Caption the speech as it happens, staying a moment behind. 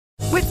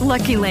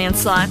Lucky Land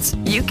Slots,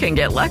 you can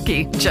get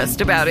lucky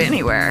just about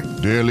anywhere.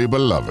 Dearly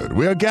beloved,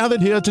 we are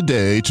gathered here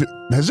today to...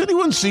 Has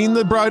anyone seen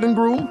the bride and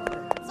groom?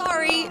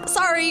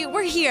 Sorry,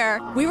 we're here.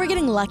 We were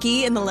getting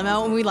lucky in the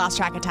limo and we lost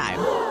track of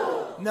time.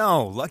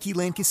 No, Lucky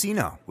Land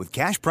Casino, with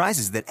cash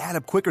prizes that add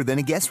up quicker than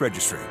a guest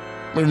registry.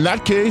 In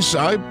that case,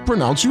 I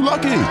pronounce you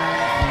lucky.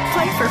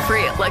 Play for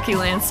free at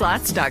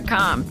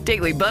LuckyLandSlots.com.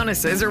 Daily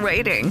bonuses are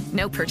waiting.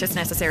 No purchase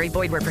necessary.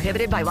 Void where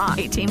prohibited by law.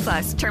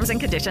 18+. Terms and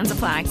conditions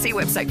apply. See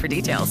website for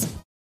details.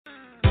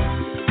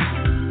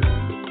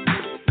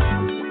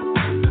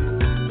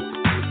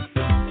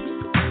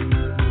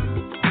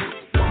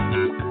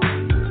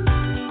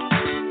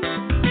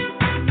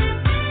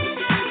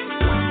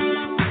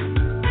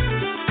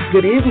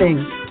 Good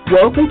evening.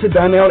 Welcome to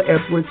Donnell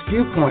Edwards'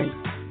 Viewpoint.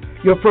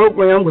 Your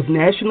program with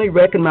nationally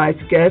recognized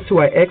guests who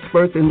are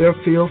experts in their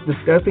fields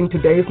discussing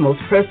today's most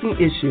pressing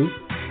issues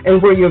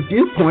and where your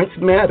viewpoints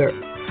matter.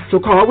 So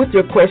call with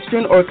your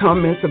question or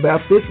comments about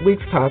this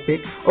week's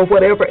topic or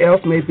whatever else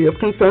may be of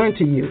concern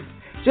to you.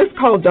 Just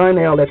call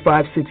Darnell at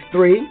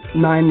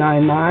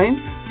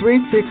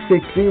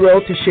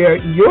 563-999-3660 to share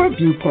your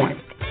viewpoint.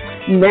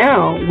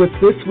 Now, with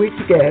this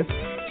week's guest,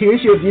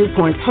 here's your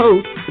Viewpoint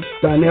host,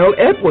 Donnell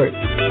Edwards.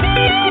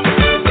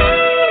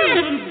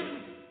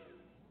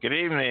 Good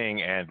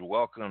evening and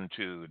welcome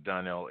to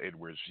Donnell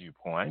Edwards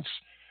Viewpoints.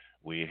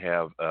 We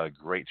have a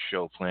great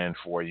show planned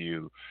for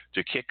you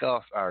to kick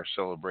off our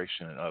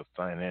celebration of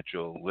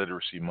Financial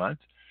Literacy Month.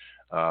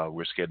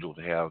 We're scheduled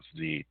to have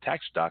the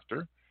tax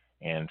doctor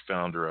and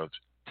founder of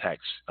Tax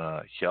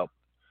Help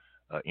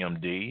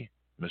MD,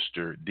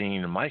 Mr.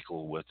 Dean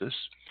Michael, with us.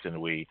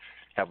 And we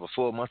have a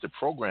full month of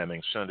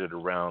programming centered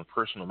around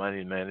personal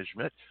money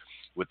management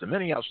with the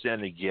many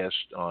outstanding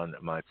guests on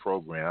my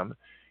program.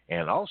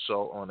 And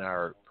also on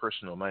our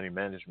personal money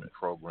management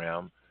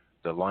program,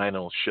 the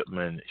Lionel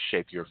Shipman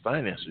Shape Your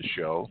Finances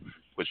show,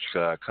 which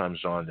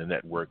comes on the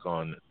network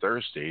on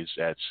Thursdays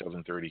at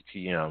 7:30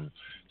 p.m.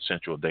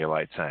 Central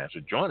Daylight Time.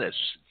 So join us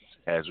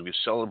as we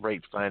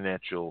celebrate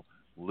Financial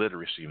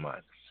Literacy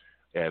Month.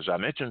 As I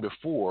mentioned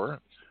before,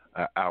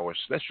 our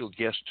special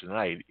guest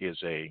tonight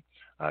is a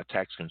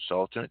tax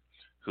consultant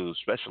who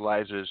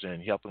specializes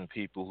in helping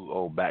people who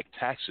owe back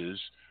taxes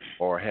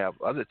or have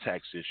other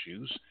tax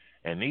issues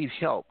and need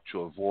help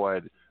to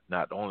avoid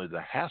not only the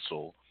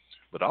hassle,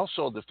 but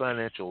also the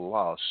financial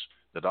loss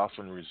that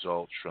often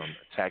results from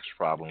tax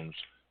problems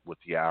with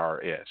the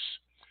IRS,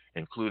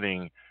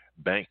 including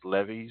bank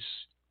levies,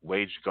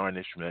 wage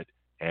garnishment,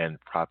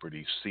 and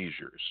property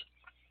seizures.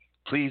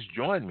 Please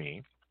join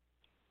me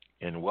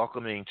in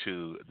welcoming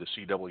to the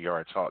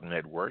CWR Talk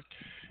Network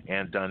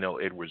and Donnell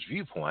Edwards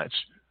Viewpoints,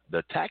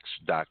 the tax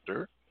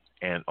doctor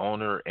and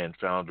owner and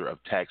founder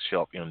of Tax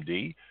Help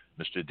MD,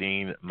 Mr.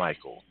 Dean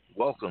Michael.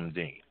 Welcome,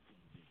 Dean.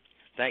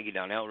 Thank you,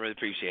 Donnell. Really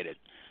appreciate it.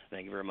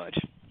 Thank you very much.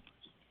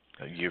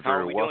 You're How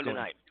very are we welcome. doing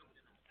tonight?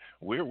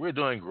 We're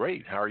doing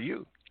great. How are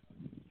you?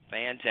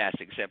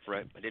 Fantastic, except for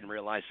I didn't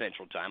realize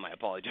Central Time. I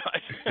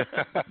apologize.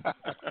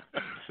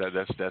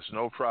 That's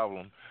no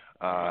problem.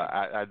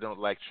 I don't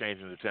like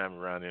changing the time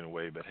around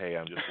anyway, but hey,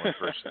 I'm just one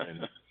person in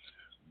the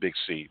big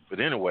seat. But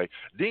anyway,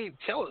 Dean,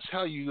 tell us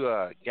how you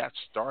got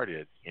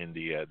started in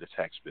the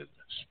tax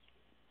business.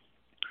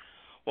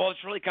 Well,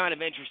 it's really kind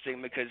of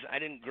interesting because I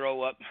didn't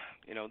grow up,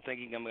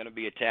 thinking I'm going to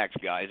be a tax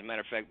guy. As a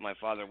matter of fact, my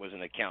father was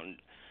an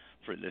accountant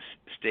for the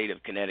state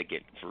of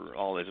Connecticut for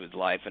all of his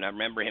life, and I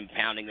remember him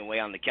pounding away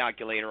on the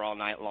calculator all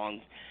night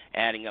long,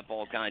 adding up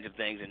all kinds of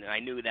things, and I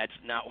knew that's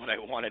not what I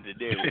wanted to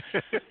do.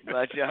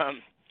 But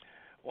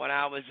when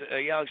I was a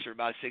youngster,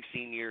 about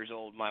 16 years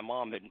old, my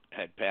mom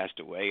had passed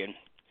away, and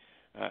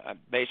I've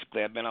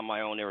been on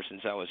my own ever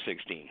since I was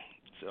 16.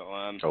 So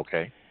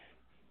okay.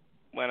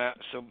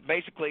 So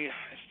basically,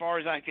 as far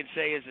as I could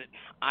say is that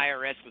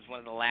IRS was one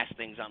of the last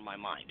things on my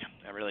mind.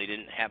 I really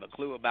didn't have a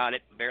clue about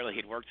it, barely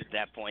had worked at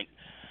that point,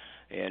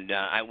 and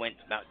I went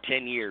about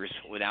 10 years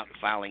without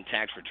filing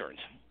tax returns.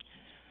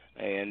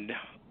 And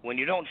when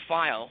you don't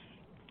file,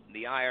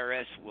 the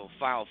IRS will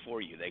file for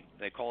you.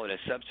 They call it a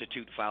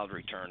substitute filed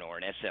return, or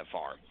an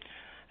SFR,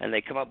 and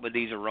they come up with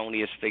these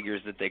erroneous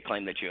figures that they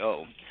claim that you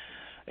owe.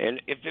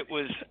 And if it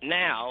was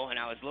now and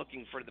I was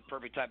looking for the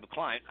perfect type of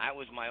client, I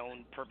was my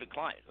own perfect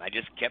client. I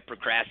just kept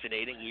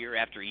procrastinating year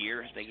after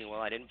year, thinking,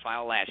 well, I didn't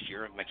file last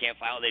year, I can't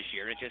file this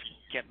year. It just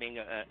kept being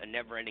a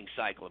never-ending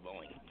cycle of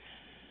owing.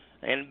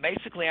 And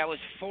basically I was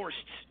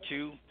forced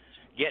to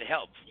get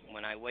help.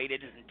 When I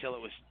waited until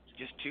it was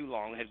just too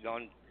long, had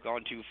gone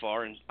too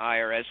far, and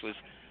IRS was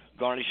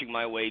garnishing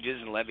my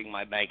wages and levying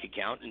my bank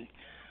account. And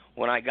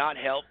when I got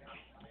help,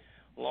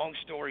 long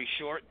story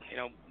short,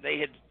 they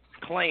had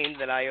claimed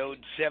that I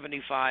owed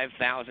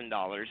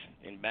 $75,000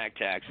 in back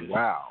taxes.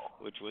 Wow.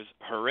 Which was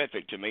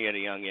horrific to me at a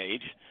young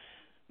age.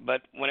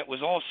 But when it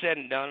was all said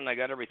and done and I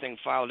got everything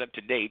filed up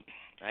to date,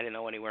 I didn't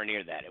know anywhere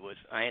near that.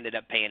 I ended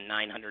up paying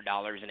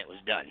 $900 and it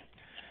was done.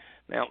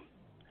 Now,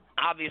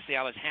 obviously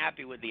I was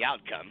happy with the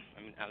outcome.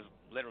 I mean, I was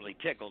literally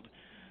tickled.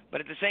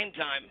 But at the same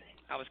time,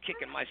 I was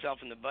kicking myself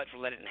in the butt for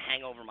letting it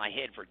hang over my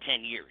head for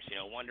 10 years,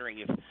 wondering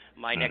if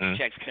my next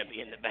check's going to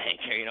be in the bank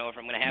or, if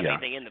I'm going to have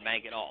anything in the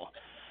bank at all.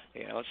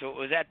 So it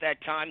was at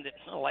that time that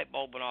a light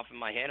bulb went off in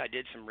my head. I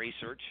did some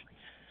research,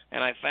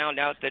 and I found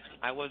out that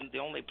I wasn't the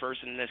only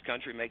person in this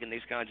country making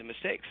these kinds of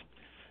mistakes.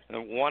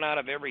 And 1 out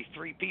of every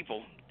 3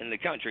 people in the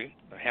country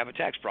have a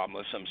tax problem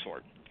of some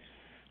sort.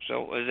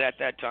 So it was at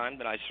that time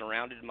that I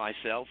surrounded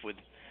myself with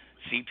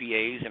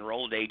CPAs,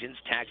 enrolled agents,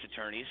 tax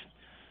attorneys,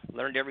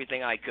 learned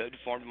everything I could,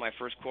 formed my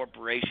first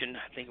corporation,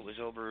 I think it was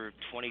over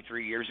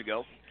 23 years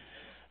ago,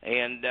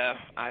 and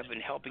I've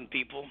been helping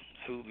people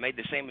who made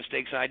the same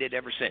mistakes I did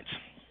ever since.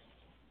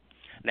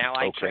 Now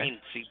I train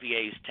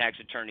CPAs, tax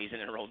attorneys,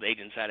 and enrolled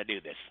agents how to do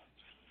this.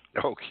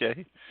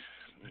 Okay.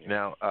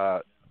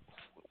 Now,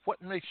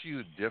 what makes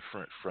you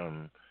different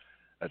from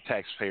a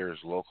taxpayer's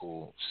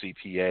local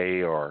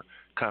CPA or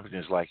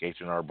companies like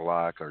H&R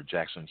Block or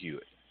Jackson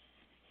Hewitt?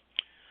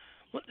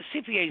 Well, the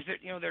CPAs,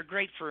 they're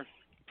great for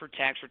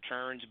tax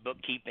returns,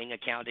 bookkeeping,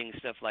 accounting,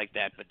 stuff like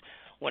that. But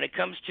when it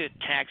comes to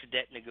tax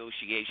debt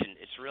negotiation,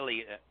 it's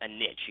really a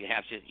niche. You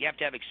have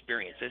to have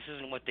experience. This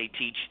isn't what they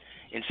teach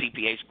in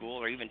CPA school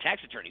or even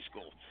tax attorney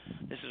school.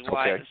 This is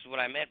why this is what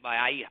I meant by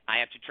I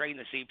have to train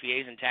the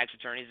CPAs and tax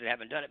attorneys that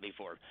haven't done it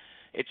before.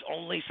 It's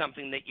only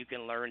something that you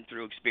can learn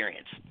through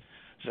experience.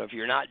 So if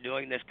you're not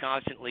doing this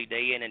constantly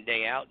day in and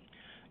day out,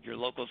 your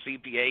local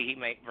CPA, he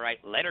may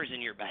write letters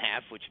in your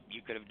behalf, which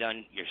you could have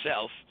done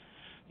yourself,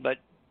 but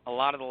a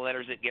lot of the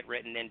letters that get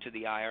written into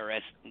the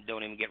IRS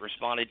don't even get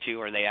responded to,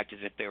 or they act as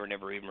if they were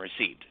never even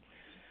received.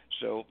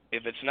 So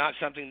if it's not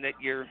something that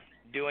you're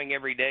doing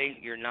every day,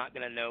 you're not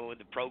going to know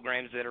the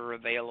programs that are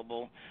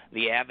available,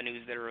 the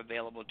avenues that are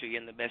available to you,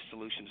 and the best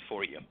solutions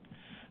for you.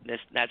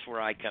 That's where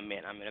I come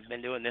in. I mean, I've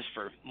been doing this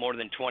for more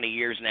than 20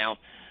 years now.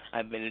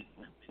 I've been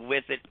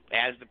with it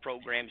as the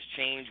programs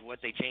change, what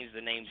they change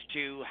the names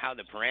to, how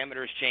the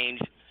parameters change.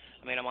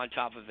 I mean, I'm on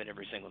top of it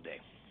every single day.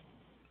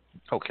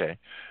 Okay.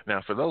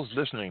 Now, for those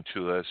listening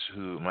to us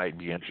who might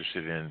be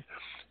interested in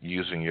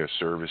using your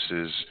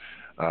services,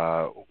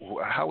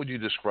 how would you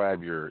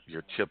describe your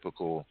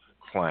typical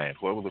client?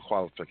 What will the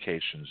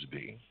qualifications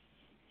be?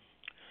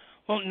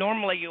 Well,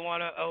 normally you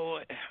want to owe,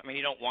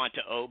 you don't want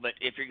to owe, but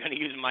if you're going to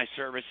use my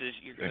services,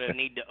 you're going to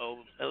need to owe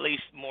at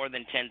least more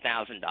than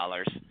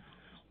 $10,000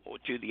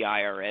 to the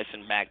IRS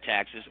and back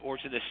taxes, or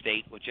to the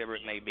state, whichever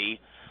it may be,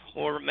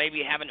 or maybe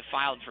you haven't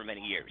filed for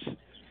many years,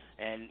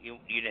 and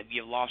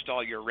you've lost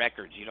all your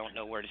records. You don't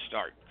know where to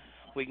start.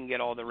 We can get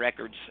all the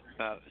records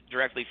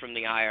directly from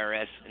the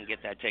IRS and get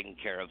that taken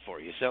care of for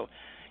you. So,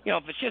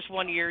 if it's just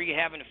 1 year you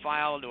haven't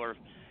filed, or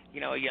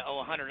you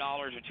owe $100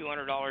 or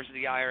 $200 to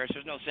the IRS,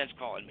 there's no sense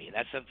calling me.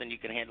 That's something you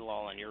can handle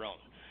all on your own.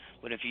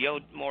 But if you owe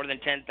more than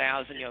 $10,000,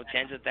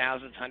 tens of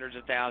thousands, hundreds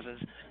of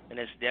thousands, then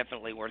it's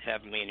definitely worth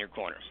having me in your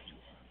corner.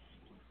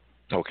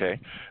 Okay.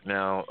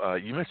 Now,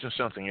 you mentioned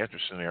something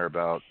interesting there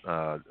about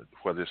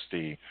whether it's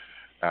the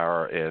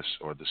IRS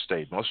or the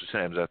state. Most of the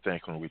times I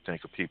think when we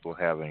think of people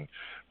having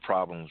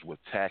problems with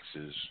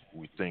taxes,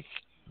 we think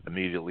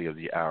immediately of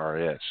the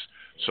IRS.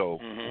 So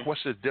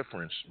what's the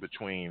difference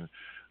between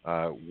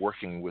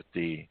working with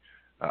the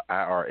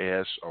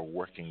IRS or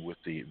working with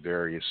the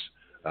various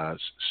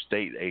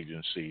state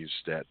agencies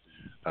that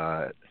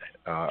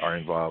are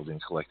involved in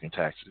collecting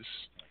taxes?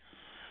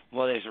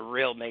 Well, there's a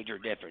real major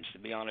difference, to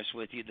be honest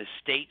with you. The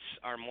states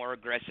are more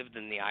aggressive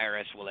than the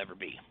IRS will ever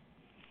be.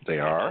 They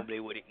are?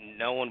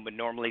 No one would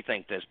normally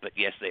think this, but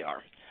yes, they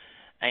are.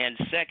 And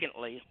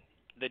secondly,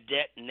 the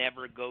debt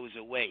never goes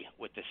away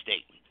with the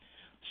state.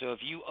 So if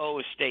you owe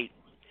a state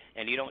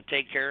and you don't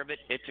take care of it,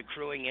 it's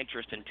accruing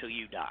interest until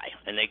you die,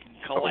 and they can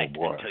collect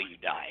until you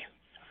die.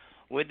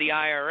 With the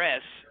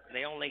IRS,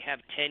 they only have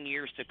 10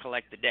 years to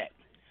collect the debt.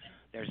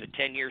 There's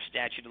a 10-year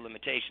statute of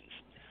limitations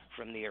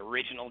from the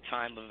original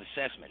time of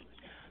assessment,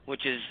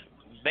 which is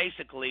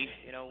basically,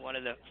 one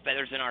of the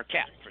feathers in our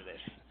cap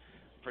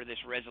for this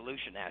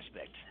resolution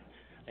aspect.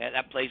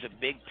 That plays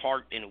a big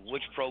part in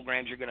which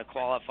programs you're going to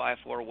qualify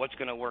for, what's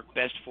going to work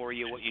best for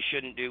you, what you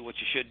shouldn't do, what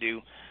you should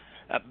do,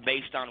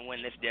 based on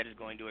when this debt is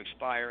going to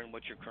expire and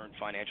what your current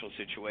financial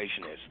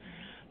situation is.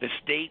 The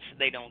states,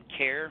 they don't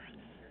care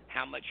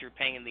how much you're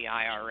paying the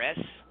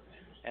IRS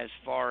as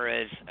far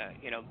as,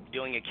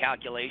 doing a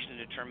calculation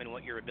to determine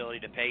what your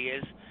ability to pay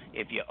is.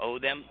 If you owe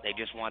them, they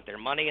just want their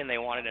money, and they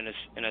want it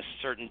in a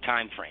certain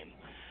time frame.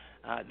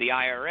 The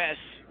IRS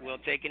will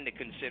take into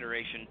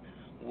consideration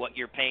what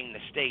you're paying the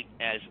state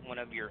as one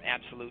of your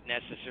absolute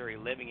necessary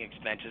living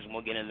expenses, and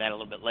we'll get into that a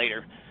little bit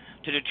later,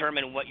 to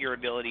determine what your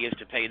ability is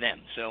to pay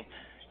them. So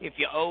if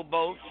you owe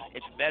both,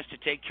 it's best to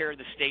take care of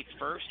the state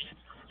first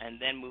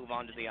and then move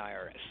on to the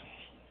IRS.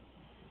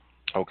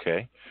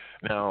 Okay.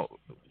 Now,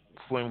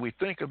 when we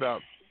think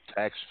about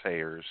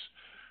taxpayers,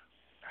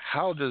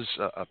 how does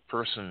a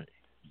person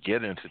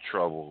get into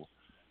trouble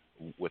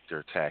with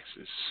their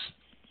taxes?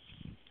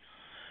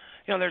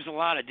 There's a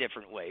lot of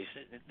different ways.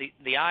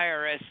 The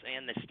IRS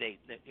and the state,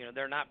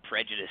 they're not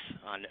prejudiced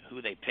on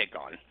who they pick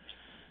on.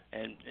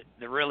 And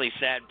the really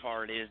sad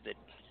part is that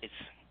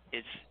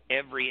it's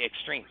every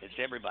extreme. It's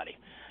everybody.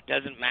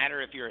 Doesn't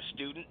matter if you're a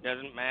student.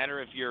 Doesn't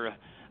matter if you're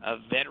a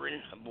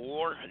veteran of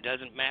war. It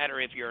doesn't matter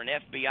if you're an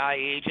FBI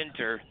agent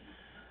or,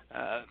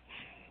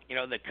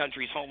 the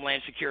country's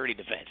Homeland Security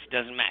Defense.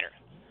 Doesn't matter.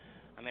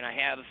 I mean, I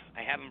have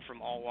them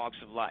from all walks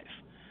of life.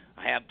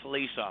 I have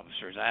police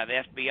officers. I have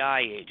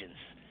FBI agents.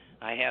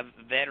 I have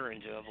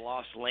veterans who have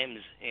lost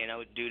limbs,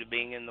 due to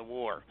being in the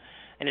war.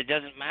 And it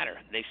doesn't matter.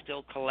 They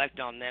still collect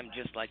on them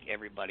just like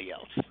everybody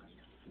else.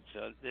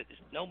 So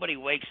nobody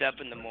wakes up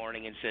in the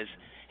morning and says,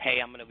 hey,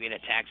 I'm going to be in a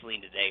tax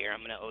lien today, or I'm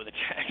going to owe the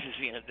taxes.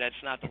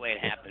 That's not the way it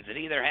happens. It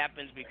either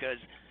happens because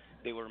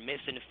they were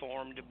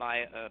misinformed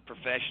by a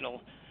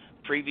professional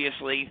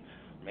previously,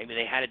 maybe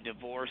they had a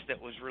divorce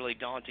that was really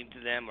daunting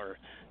to them, or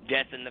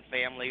death in the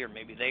family, or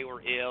maybe they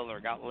were ill or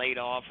got laid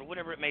off, or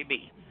whatever it may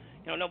be.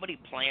 Nobody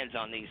plans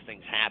on these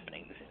things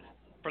happening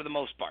for the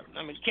most part.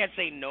 I mean, you can't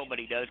say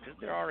nobody does, because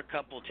there are a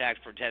couple of tax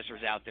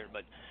protesters out there,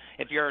 but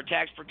if you're a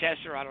tax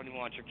protester, I don't even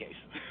want your case.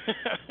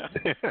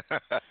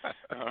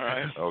 All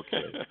right.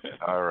 Okay.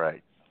 All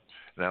right.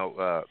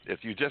 Now,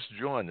 if you just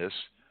joined us,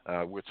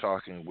 we're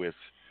talking with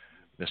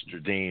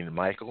Mr. Dean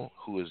Michael,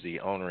 who is the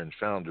owner and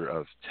founder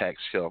of Tax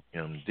Help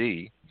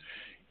MD,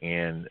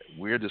 and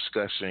we're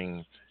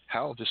discussing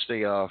how to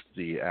stay off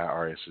the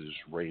IRS's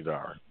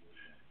radar.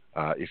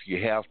 If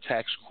you have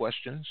tax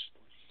questions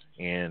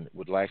and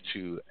would like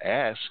to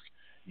ask,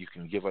 you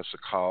can give us a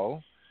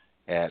call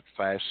at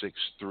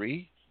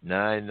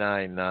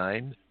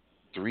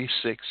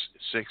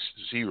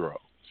 563-999-3660.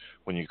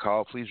 When you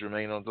call, please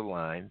remain on the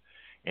line,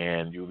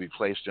 and you'll be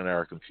placed in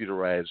our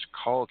computerized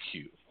call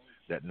queue.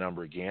 That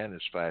number again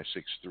is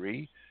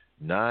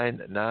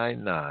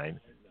 563-999-3660.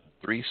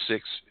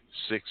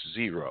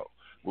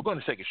 We're going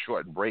to take a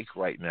short break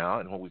right now,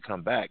 and when we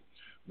come back,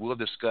 we'll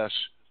discuss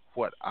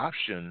what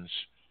options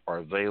are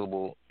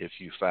available if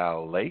you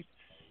file late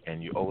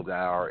and you owe the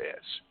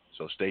IRS.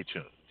 So stay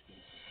tuned.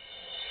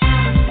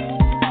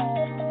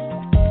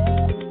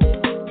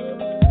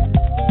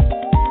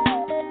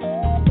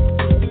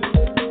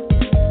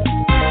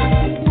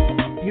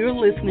 You're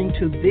listening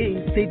to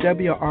the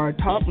CWR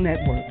Talk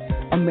Network,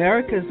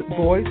 America's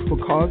voice for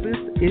causes,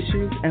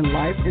 issues, and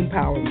life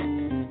empowerment.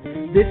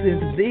 This is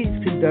the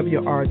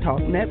CWR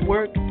Talk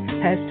Network,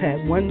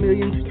 hashtag 1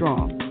 million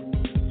strong.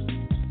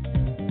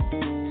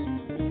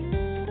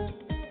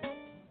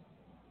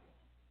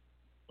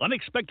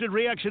 Unexpected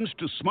reactions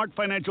to smart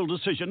financial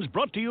decisions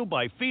brought to you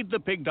by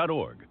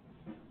feedthepig.org.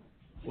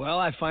 Well,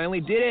 I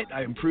finally did it.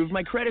 I improved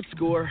my credit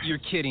score. You're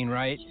kidding,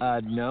 right?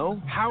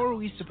 No. How are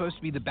we supposed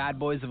to be the bad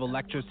boys of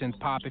electro-synth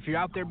pop if you're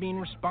out there being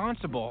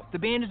responsible? The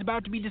band is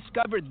about to be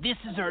discovered. This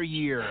is our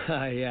year.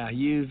 Yeah,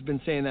 you've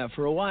been saying that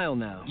for a while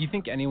now. You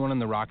think anyone in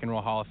the Rock and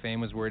Roll Hall of Fame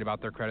was worried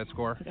about their credit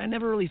score? I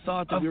never really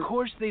thought that. Of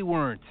course they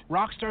weren't.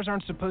 Rock stars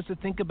aren't supposed to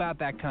think about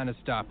that kind of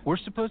stuff. We're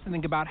supposed to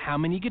think about how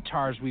many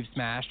guitars we've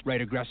smashed,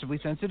 write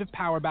aggressively sensitive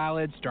power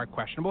ballads, start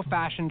questionable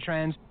fashion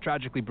trends,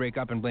 tragically break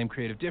up and blame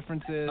creative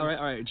differences. All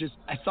right.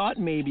 I thought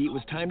maybe it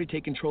was time to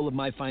take control of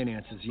my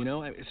finances,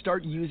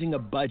 Start using a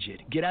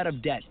budget, get out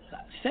of debt,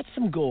 set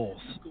some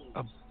goals.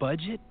 A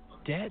budget?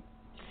 Debt?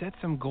 Set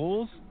some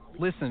goals?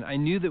 Listen, I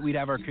knew that we'd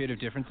have our creative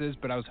differences,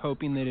 but I was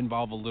hoping they'd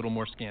involve a little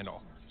more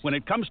scandal. When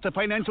it comes to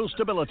financial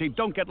stability,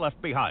 don't get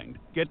left behind.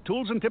 Get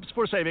tools and tips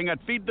for saving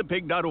at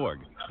feedthepig.org.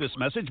 This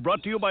message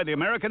brought to you by the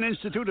American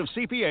Institute of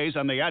CPAs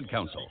and the Ad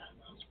Council.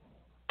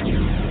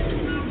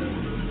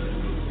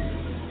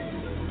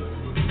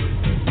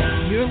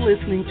 You're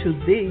listening to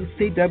the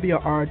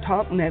CWR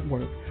Talk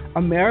Network,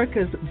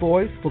 America's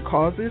voice for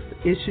causes,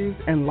 issues,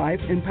 and life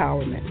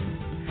empowerment.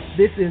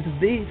 This is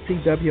the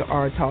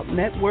CWR Talk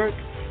Network,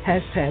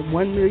 hashtag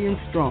 1 million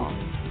strong.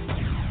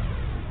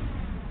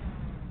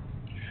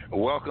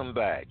 Welcome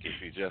back.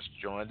 If you just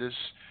joined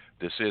us,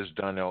 this is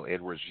Donnell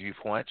Edwards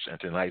Viewpoints, and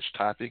tonight's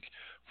topic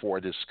for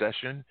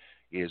discussion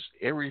is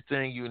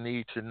everything you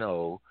need to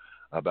know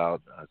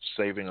about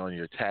saving on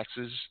your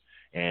taxes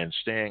and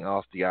staying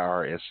off the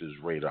IRS's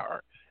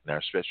radar. And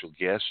our special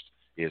guest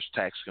is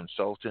tax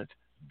consultant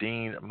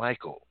Dean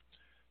Michael.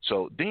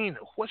 So, Dean,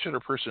 what should a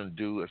person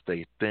do if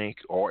they think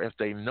or if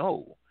they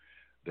know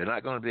they're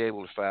not going to be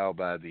able to file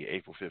by the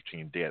April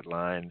 15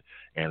 deadline,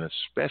 and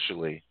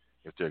especially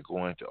if they're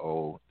going to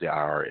owe the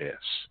IRS?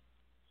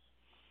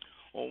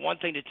 Well, one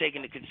thing to take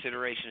into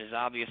consideration is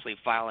obviously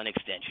file an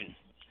extension.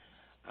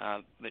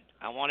 But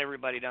I want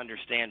everybody to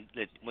understand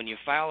that when you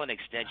file an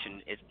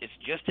extension, it's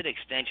just an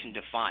extension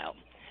to file.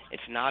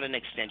 It's not an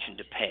extension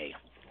to pay.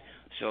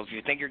 So if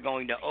you think you're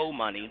going to owe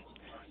money,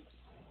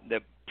 the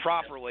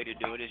proper way to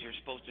do it is you're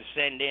supposed to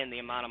send in the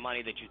amount of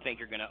money that you think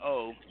you're going to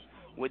owe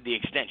with the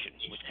extension,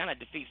 which kind of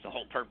defeats the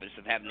whole purpose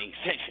of having the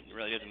extension. It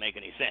really doesn't make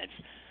any sense.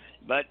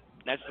 But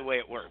that's the way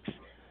it works.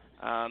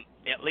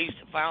 At least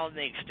filing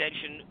the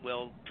extension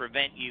will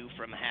prevent you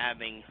from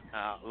having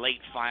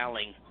late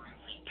filing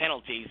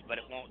penalties, but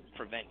it won't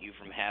prevent you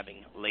from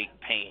having late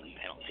paying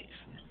penalties.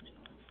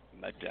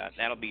 But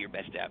that'll be your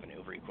best avenue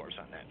of recourse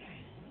on that.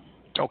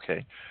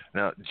 Okay.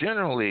 Now,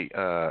 generally,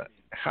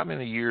 how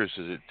many years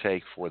does it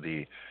take for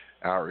the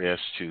IRS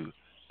to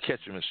catch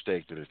a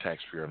mistake that a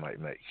taxpayer might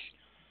make?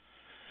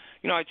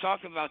 I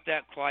talk about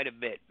that quite a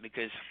bit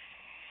because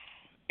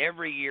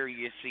every year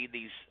you see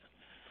these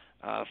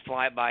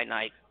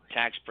fly-by-night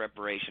tax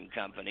preparation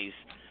companies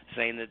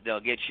saying that they'll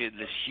get you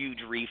this huge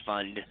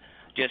refund.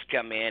 Just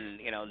come in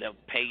and, they'll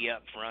pay you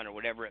up front or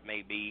whatever it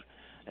may be.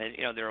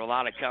 And, there are a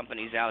lot of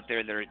companies out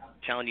there that are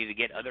telling you to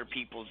get other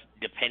people's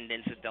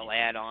dependents that they'll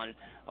add on.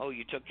 Oh,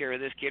 you took care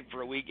of this kid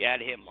for a week,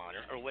 add him on,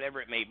 or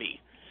whatever it may be.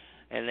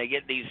 And they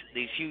get these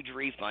huge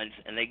refunds,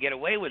 and they get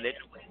away with it.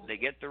 They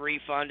get the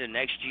refund, and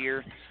next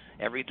year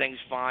everything's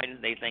fine.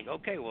 They think,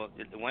 okay, well,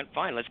 it went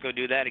fine. Let's go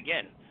do that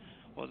again.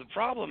 Well, the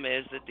problem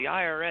is that the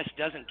IRS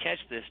doesn't catch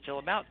this till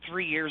about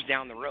 3 years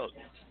down the road.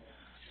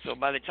 So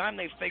by the time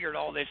they've figured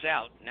all this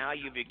out, now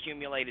you've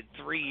accumulated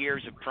 3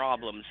 years of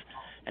problems.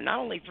 And not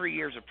only 3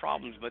 years of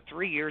problems, but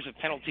 3 years of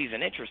penalties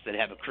and interest that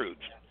have accrued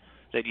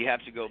that you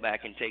have to go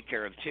back and take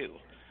care of too.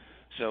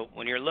 So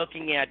when you're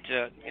looking at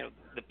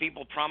the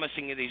people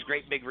promising you these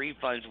great big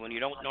refunds when you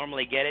don't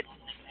normally get it,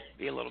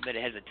 be a little bit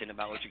hesitant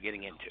about what you're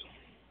getting into.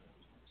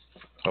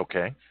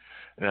 Okay.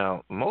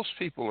 Now, most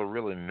people are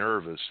really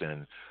nervous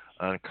and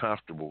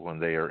uncomfortable when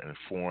they are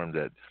informed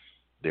that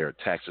their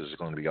taxes are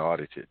going to be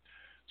audited.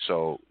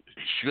 So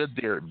should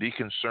there be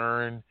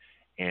concern,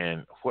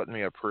 and what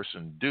may a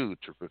person do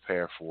to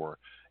prepare for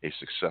a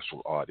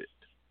successful audit?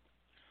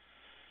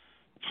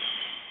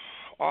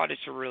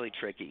 Audits are really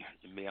tricky,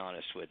 to be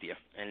honest with you.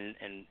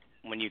 And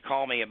when you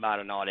call me about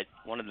an audit,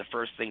 one of the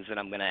first things that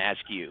I'm going to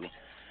ask you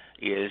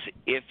is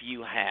if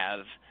you have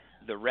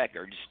the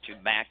records to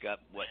back up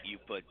what you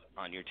put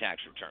on your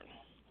tax return.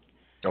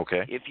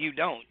 Okay. If you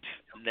don't,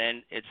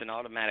 then it's an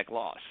automatic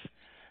loss.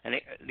 And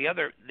the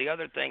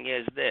other thing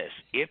is this: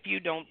 if you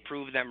don't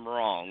prove them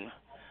wrong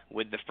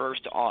with the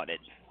first audit,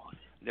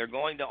 they're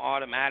going to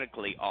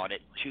automatically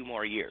audit 2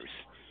 more years.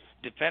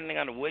 Depending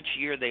on which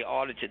year they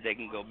audited, they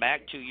can go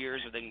back 2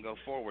 years or they can go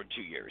forward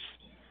 2 years.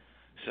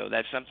 So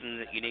that's something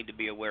that you need to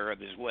be aware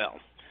of as well.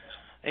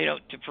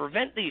 To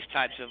prevent these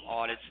types of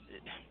audits,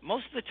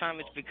 most of the time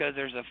it's because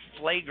there's a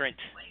flagrant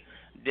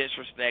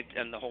disrespect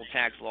in the whole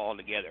tax law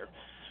altogether.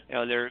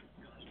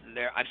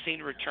 I've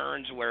seen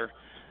returns where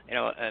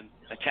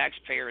a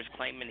taxpayer is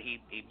claiming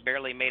he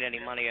barely made any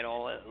money at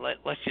all.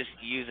 Let's just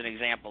use an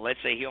example. Let's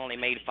say he only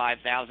made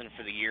 $5,000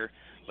 for the year,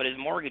 but his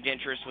mortgage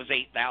interest was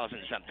 $8,000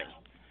 something.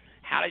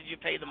 How did you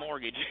pay the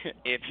mortgage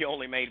if you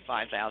only made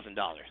 $5,000?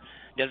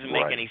 Doesn't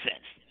make any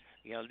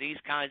sense. These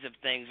kinds of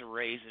things are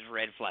raised as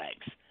red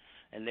flags,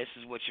 and this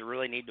is what you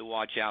really need to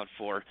watch out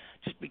for.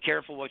 Just be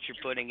careful what you're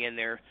putting in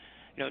there.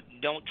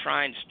 Don't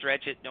try and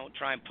stretch it. Don't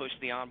try and push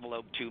the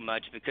envelope too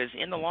much, because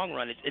in the long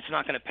run, it's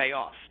not going to pay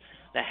off.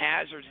 The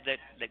hazards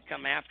that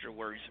come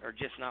afterwards are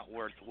just not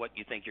worth what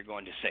you think you're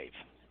going to save.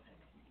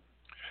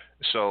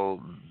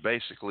 So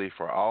basically,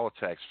 for all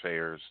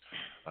taxpayers,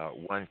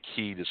 one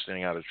key to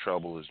staying out of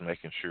trouble is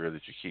making sure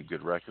that you keep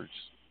good records.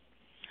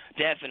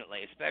 Definitely,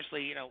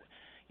 especially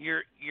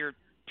your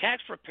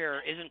tax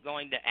preparer isn't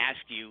going to ask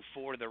you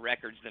for the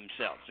records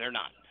themselves. They're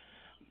not.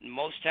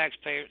 Most tax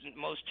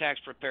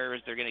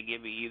preparers, they're going to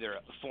give you either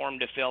a form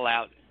to fill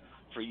out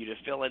for you to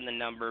fill in the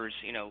numbers,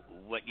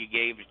 what you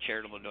gave to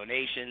charitable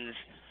donations,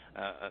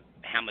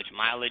 how much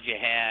mileage you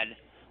had,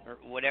 or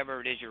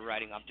whatever it is you're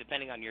writing off,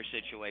 depending on your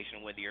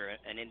situation, whether you're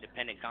an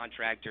independent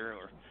contractor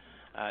or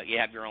you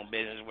have your own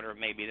business, whatever it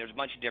may be. There's a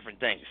bunch of different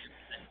things.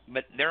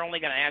 But they're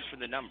only going to ask for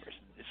the numbers.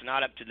 It's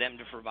not up to them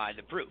to provide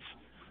the proof.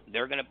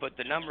 They're going to put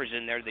the numbers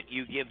in there that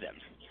you give them.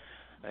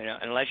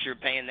 Unless you're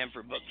paying them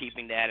for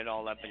bookkeeping to add it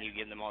all up and you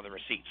give them all the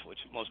receipts, which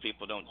most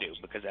people don't do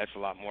because that's a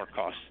lot more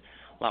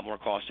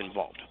cost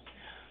involved.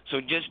 So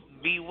just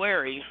be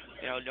wary.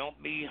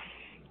 Don't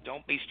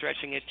be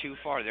stretching it too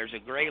far. There's a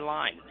gray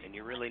line, and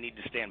you really need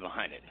to stand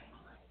behind it.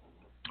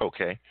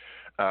 Okay.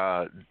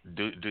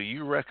 Do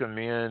you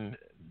recommend?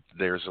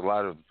 There's a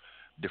lot of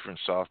different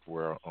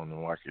software on the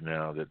market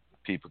now that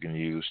people can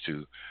use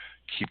to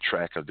keep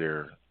track of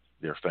their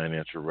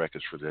financial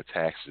records for their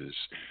taxes.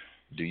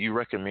 Do you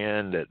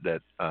recommend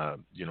that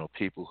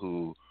people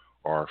who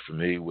are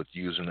familiar with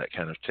using that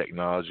kind of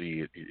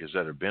technology, is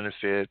that a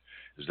benefit?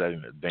 Is that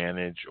an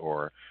advantage?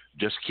 Or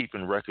just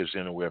keeping records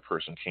in a way a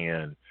person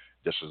can,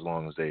 just as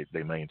long as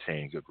they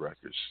maintain good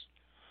records?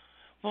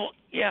 Well,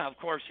 yeah, of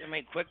course.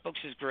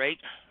 QuickBooks is great.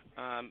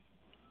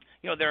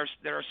 There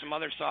are some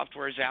other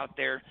softwares out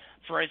there.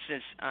 For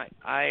instance,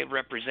 I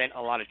represent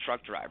a lot of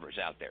truck drivers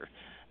out there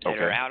that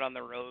are out on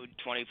the road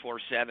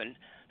 24/7.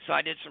 So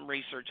I did some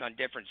research on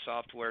different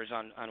softwares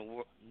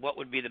on what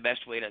would be the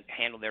best way to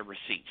handle their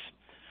receipts.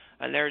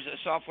 And there's a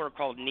software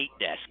called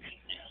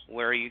NeatDesk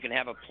where you can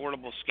have a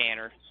portable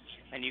scanner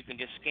and you can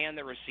just scan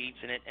the receipts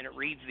and it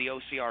reads the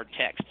OCR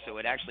text. So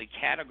it actually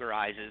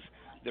categorizes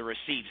the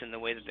receipts in the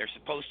way that they're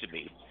supposed to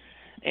be.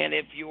 And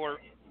if your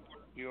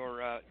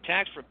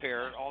tax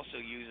preparer also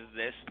uses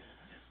this,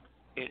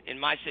 in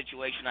my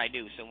situation I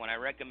do. So when I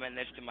recommend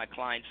this to my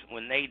clients,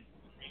 when they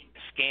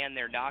scan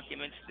their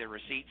documents, their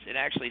receipts, it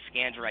actually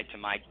scans right to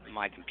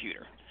my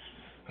computer.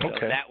 So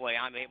Okay. that way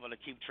I'm able to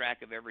keep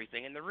track of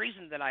everything. And the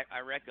reason that I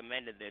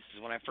recommended this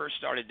is when I first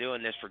started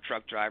doing this for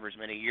truck drivers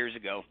many years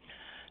ago,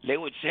 they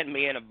would send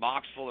me in a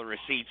box full of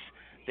receipts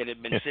that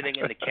had been sitting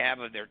in the cab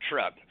of their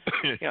truck.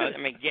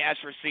 Gas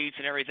receipts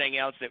and everything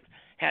else that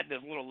had the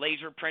little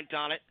laser print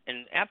on it.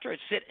 And after it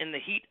sit in the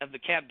heat of the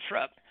cab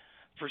truck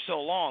for so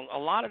long, a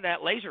lot of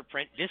that laser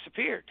print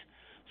disappeared.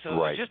 So it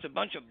was just a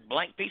bunch of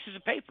blank pieces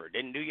of paper. It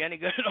didn't do you any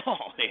good at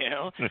all,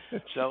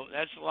 So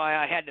that's why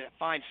I had to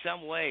find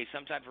some way,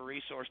 some type of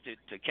resource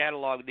to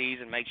catalog these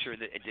and make sure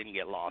that it didn't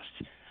get lost.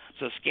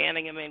 So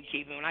scanning them in,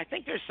 keeping them. And I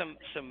think there's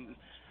some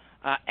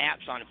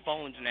apps on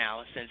phones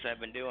now, since I've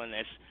been doing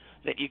this,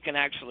 that you can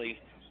actually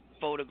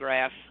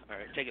photograph or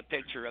take a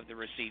picture of the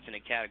receipts, and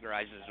it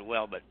categorizes as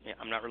well. But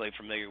I'm not really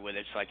familiar with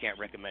it, so I can't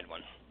recommend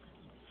one.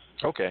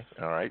 Okay.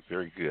 All right.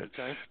 Very good.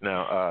 Okay.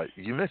 Now,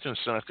 you mentioned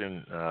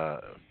something a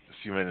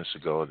few minutes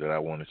ago that I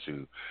wanted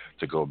to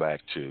go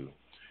back to,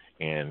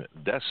 and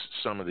that's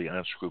some of the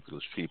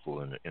unscrupulous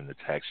people in the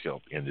tax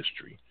help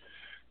industry.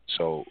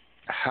 So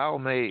how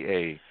may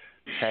a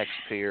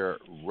taxpayer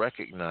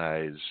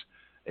recognize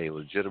a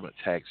legitimate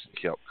tax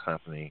help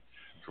company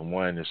from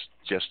one that's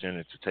just in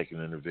it to take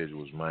an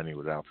individual's money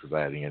without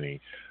providing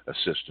any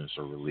assistance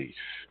or relief?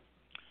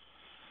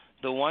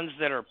 The ones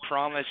that are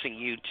promising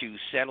you to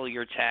settle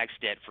your tax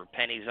debt for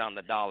pennies on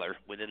the dollar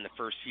within the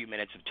first few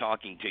minutes of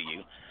talking to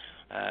you,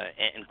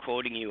 and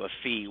quoting you a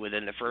fee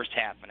within the first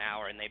half an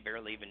hour, and they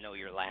barely even know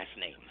your last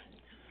name.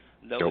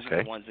 Those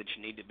are the ones that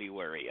you need to be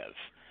wary of.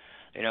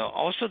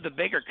 Also the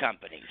bigger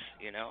companies,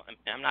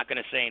 I'm not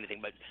going to say anything,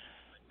 but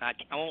I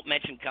won't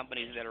mention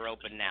companies that are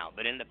open now.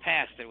 But in the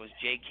past, there was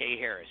J.K.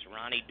 Harris,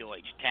 Ronnie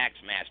Deutsch,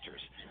 Tax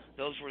Masters.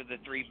 Those were the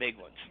three big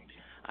ones.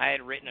 I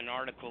had written an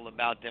article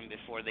about them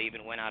before they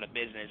even went out of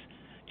business,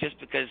 just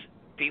because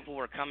people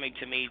were coming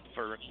to me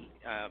for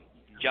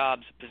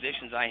jobs,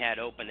 positions I had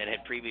open that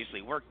had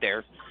previously worked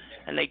there,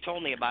 and they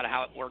told me about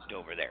how it worked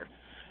over there.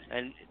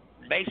 And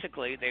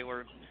basically, they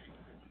were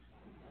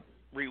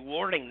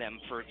rewarding them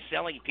for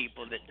selling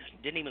people that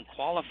didn't even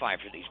qualify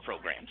for these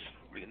programs.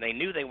 They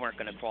knew they weren't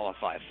going to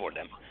qualify for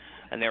them,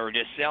 and they were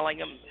just selling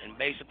them. And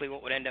basically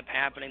what would end up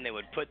happening, they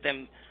would put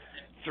them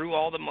through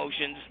all the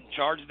motions,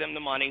 charge them the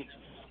money,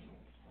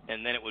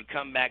 and then it would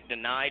come back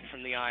denied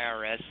from the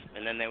IRS,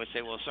 and then they would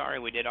say, well, sorry,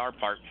 we did our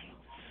part.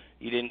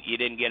 You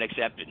didn't get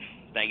accepted.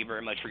 Thank you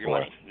very much for your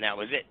money. And that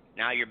was it.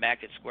 Now you're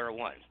back at square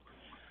one.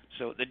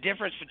 So the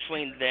difference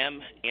between them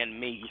and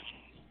me,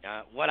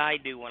 what I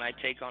do when I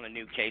take on a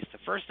new case, the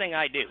first thing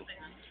I do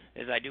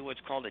is I do what's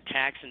called a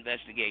tax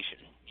investigation.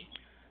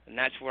 And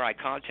that's where I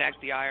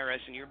contact the IRS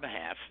on your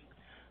behalf.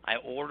 I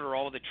order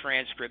all the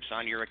transcripts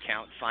on your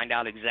account, find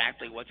out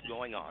exactly what's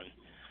going on,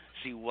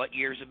 see what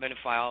years have been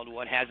filed,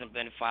 what hasn't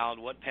been filed,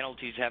 what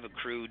penalties have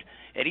accrued.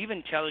 It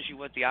even tells you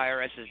what the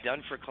IRS has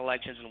done for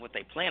collections and what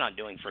they plan on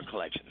doing for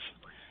collections.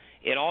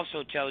 It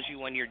also tells you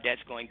when your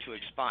debt's going to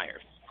expire.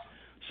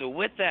 So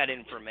with that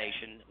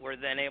information, we're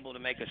then able to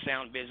make a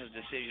sound business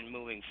decision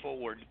moving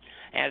forward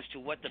as to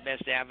what the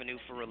best avenue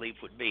for relief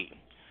would be.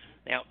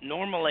 Now,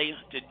 normally,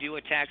 to do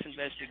a tax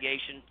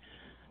investigation,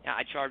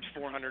 I charge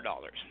 $400.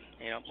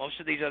 Most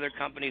of these other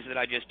companies that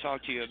I just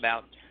talked to you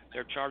about,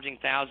 they're charging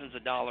thousands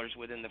of dollars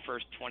within the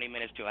first 20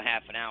 minutes to a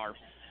half an hour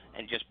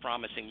and just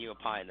promising you a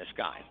pie in the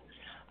sky.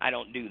 I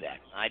don't do that.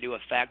 I do a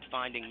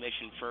fact-finding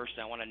mission first.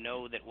 I want to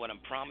know that what I'm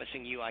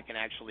promising you I can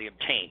actually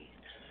obtain.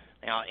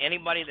 Now,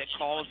 anybody that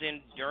calls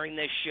in during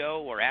this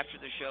show or after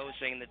the show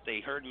saying that they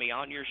heard me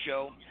on your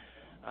show,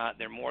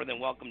 they're more than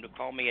welcome to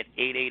call me at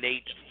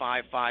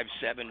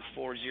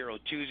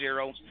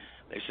 888-557-4020.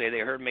 They say they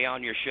heard me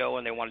on your show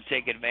and they want to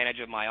take advantage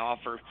of my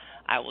offer.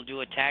 I will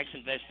do a tax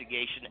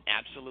investigation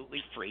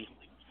absolutely free.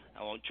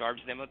 I won't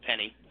charge them a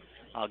penny.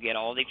 I'll get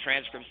all the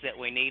transcripts that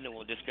we need, and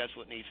we'll discuss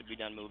what needs to be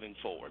done moving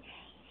forward.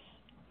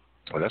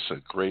 Well, that's a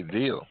great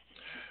deal.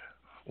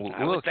 Well,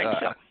 I would think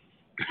so.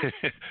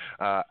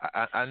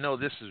 I know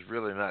this is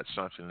really not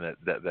something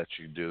that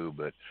you do,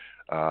 but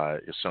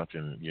it's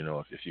something,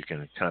 if you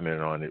can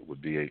comment on it,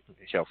 would be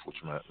helpful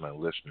to my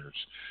listeners.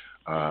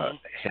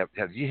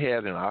 Have you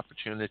had an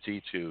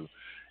opportunity to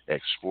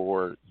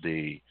explore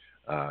the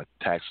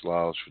tax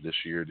laws for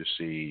this year to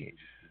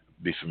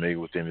be familiar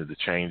with any of the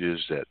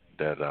changes that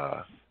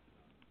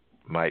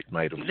might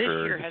have occurred? This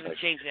year hasn't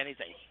changed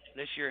anything.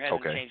 This year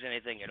hasn't changed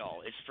anything at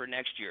all. It's for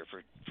next year,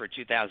 for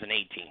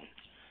 2018.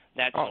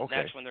 That's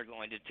when they're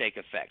going to take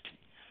effect.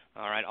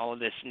 All right, all of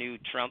this new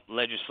Trump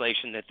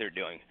legislation that they're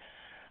doing.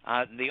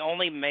 The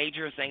only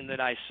major thing that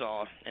I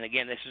saw, and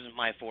again, this isn't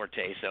my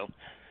forte, so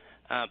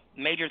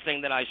major thing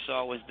that I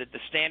saw was that the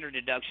standard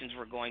deductions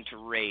were going to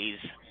raise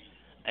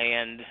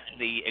and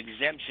the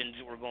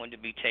exemptions were going to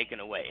be taken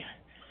away.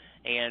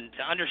 And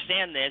to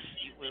understand this,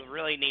 we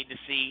really need to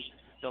see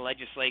the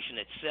legislation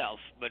itself,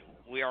 but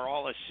we are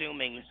all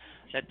assuming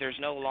that there's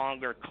no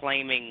longer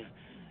claiming,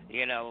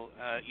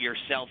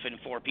 yourself and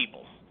four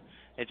people.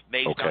 It's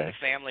based on the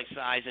family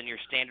size, and your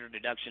standard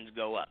deductions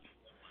go up.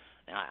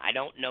 Now, I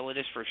don't know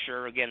this for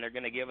sure. Again, they're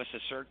going to give us a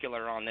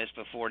circular on this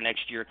before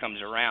next year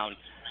comes around.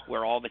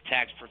 where all the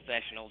tax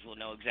professionals will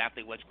know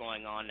exactly what's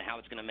going on and how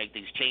it's going to make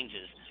these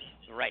changes.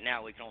 But right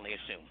now, we can only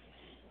assume.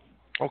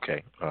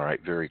 Okay. All right.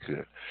 Very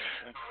good.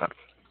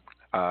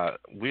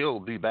 We'll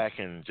be back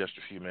in just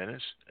a few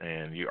minutes,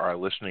 and you are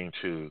listening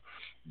to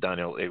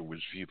Donnell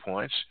Edwards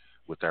Viewpoints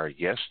with our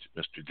guest,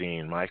 Mr.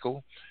 Dean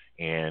Michael.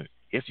 And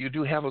if you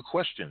do have a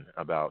question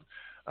about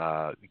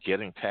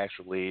getting tax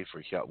relief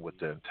or help with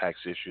the tax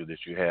issue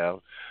that you have,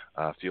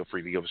 feel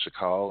free to give us a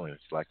call. And if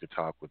you'd like to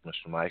talk with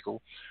Mr.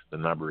 Michael, the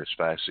number is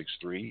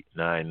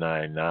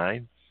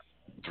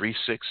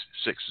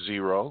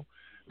 563-999-3660.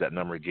 That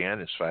number again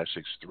is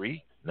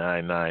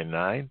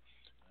 563-999-3660.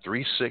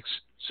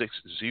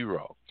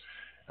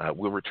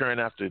 We'll return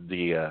after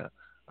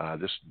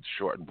this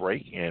short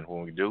break, and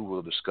when we do,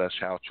 we'll discuss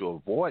how to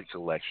avoid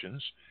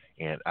collections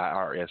and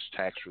IRS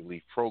tax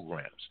relief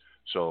programs.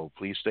 So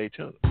please stay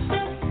tuned.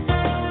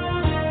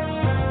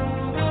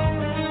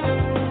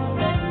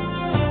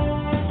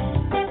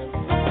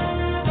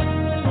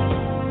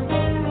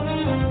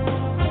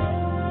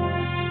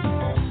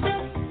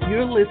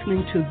 You're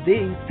listening to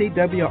the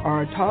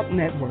CWR Talk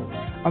Network,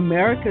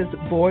 America's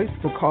voice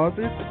for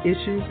causes,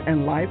 issues,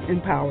 and life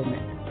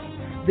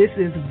empowerment. This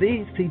is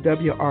the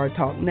CWR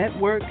Talk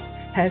Network,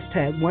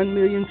 hashtag 1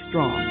 million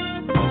strong.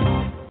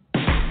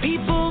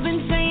 People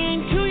been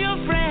saying to your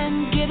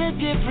friend, get a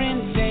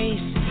different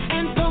face,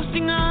 and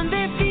posting on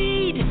their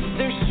feed,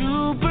 they're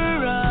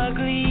super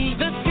ugly.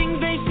 The things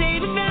they say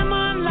to them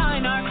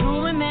online are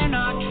cruel and they're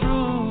not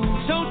true.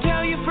 So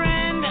tell your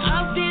friend,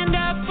 I'll stand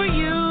up for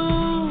you.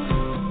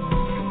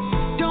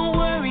 Don't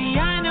worry,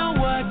 I know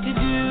what to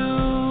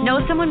do. Know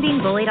someone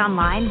being bullied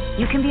online?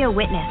 You can be a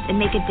witness and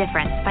make a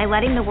difference by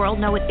letting the world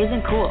know it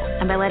isn't cool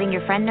and by letting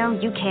your friend know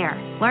you care.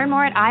 Learn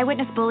more at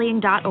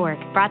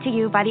eyewitnessbullying.org, brought to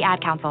you by the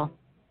Ad Council.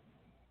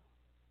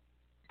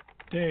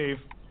 Dave,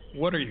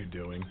 what are you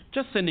doing?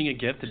 Just sending a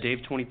gift to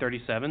Dave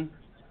 2037.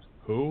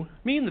 Who?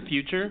 Me in the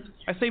future.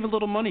 I save a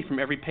little money from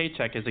every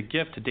paycheck as a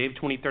gift to Dave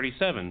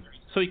 2037,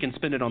 so he can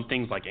spend it on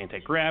things like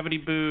anti-gravity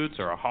boots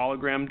or a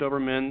hologram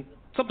Doberman,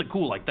 something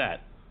cool like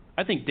that.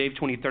 I think Dave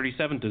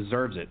 2037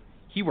 deserves it.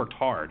 He worked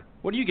hard.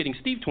 What are you getting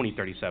Steve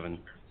 2037?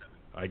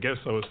 I guess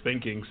I was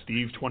thinking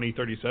Steve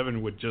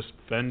 2037 would just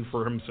fend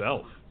for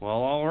himself. Well,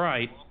 all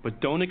right, but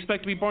don't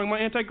expect to be borrowing my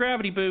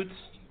anti-gravity boots.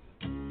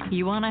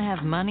 You want to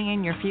have money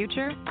in your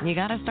future? You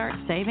got to start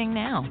saving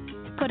now.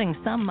 Putting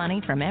some money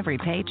from every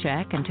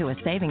paycheck into a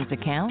savings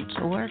account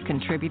or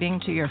contributing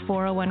to your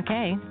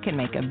 401k can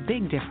make a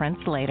big difference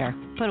later.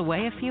 Put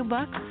away a few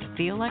bucks,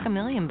 feel like $1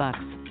 million.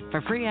 For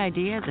free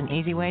ideas and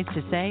easy ways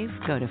to save,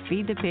 go to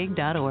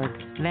feedthepig.org.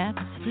 That's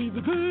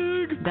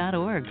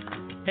feedthepig.org.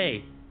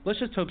 Hey, let's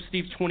just hope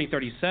Steve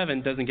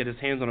 2037 doesn't get his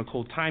hands on a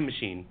cold time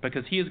machine,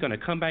 because he is going to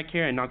come back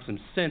here and knock some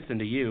sense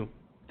into you.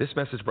 This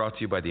message brought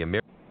to you by the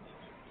American...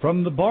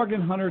 From the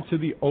bargain hunter to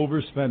the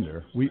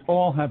overspender, we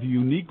all have a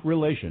unique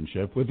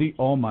relationship with the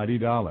almighty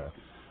dollar.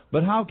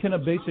 But how can a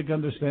basic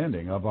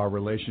understanding of our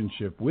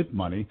relationship with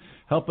money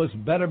help us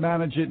better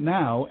manage it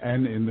now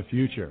and in the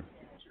future?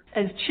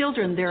 As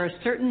children, there are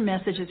certain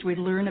messages we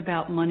learn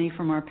about money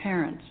from our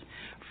parents,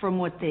 from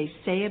what they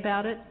say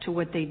about it to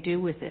what they do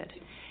with it.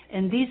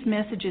 And these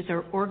messages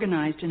are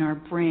organized in our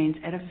brains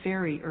at a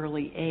very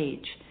early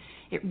age.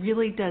 It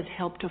really does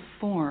help to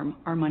form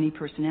our money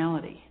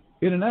personality.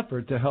 In an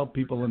effort to help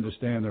people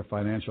understand their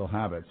financial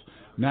habits,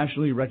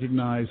 nationally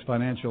recognized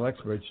financial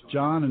experts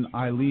John and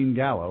Eileen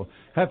Gallo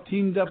have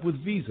teamed up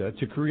with Visa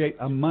to create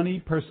a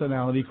money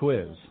personality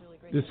quiz.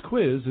 This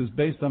quiz is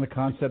based on a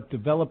concept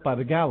developed by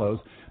the Gallos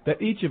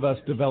that each of us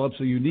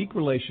develops a unique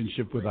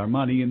relationship with our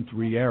money in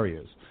 3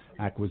 areas: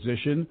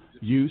 acquisition,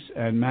 use,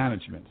 and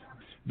management.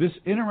 This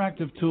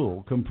interactive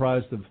tool,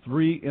 comprised of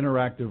 3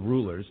 interactive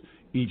rulers,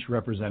 each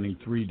representing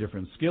 3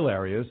 different skill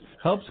areas,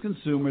 helps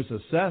consumers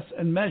assess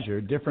and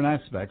measure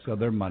different aspects of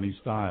their money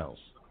styles.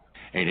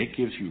 And it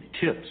gives you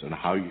tips on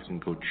how you can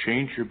go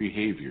change your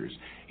behaviors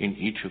in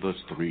each of those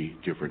 3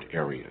 different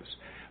areas.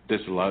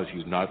 This allows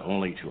you not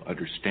only to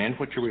understand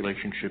what your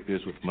relationship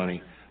is with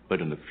money, but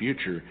in the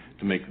future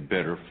to make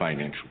better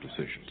financial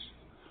decisions.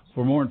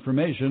 For more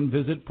information,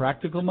 visit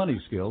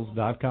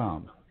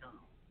practicalmoneyskills.com.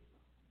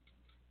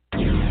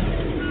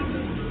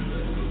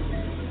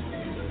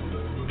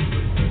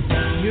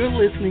 You're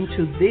listening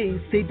to the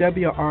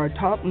CWR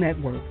Talk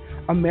Network,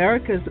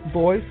 America's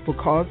voice for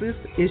causes,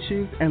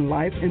 issues, and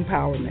life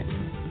empowerment.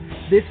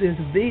 This is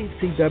the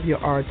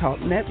CWR Talk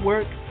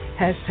Network,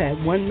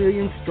 hashtag 1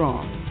 million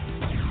strong.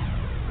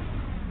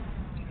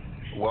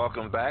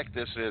 Welcome back.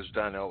 This is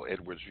Donnell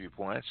Edwards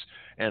Viewpoints,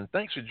 and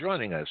thanks for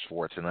joining us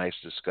for tonight's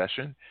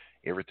discussion.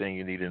 Everything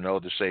you need to know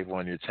to save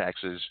on your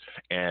taxes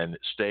and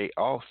stay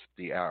off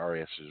the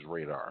IRS's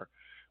radar.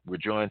 We're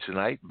joined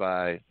tonight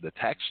by the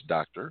tax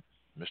doctor,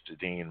 Mr.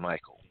 Dean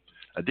Michael.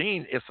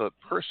 Dean, if a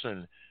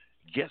person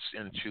gets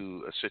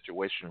into a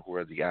situation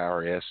where the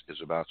IRS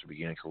is about to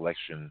begin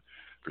collection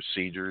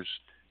procedures,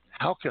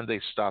 how can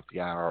they stop the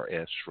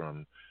IRS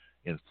from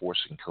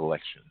enforcing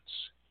collections?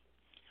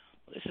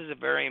 This is a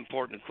very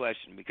important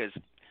question, because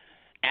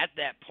at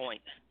that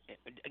point,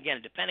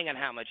 again, depending on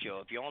how much you owe.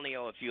 If you only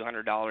owe a few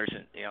 $100s,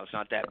 and it's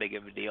not that big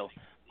of a deal,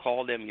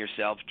 call them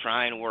yourself.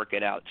 Try and work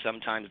it out.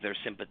 Sometimes they're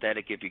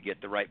sympathetic if you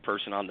get the right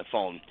person on the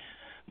phone.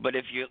 But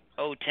if you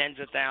owe tens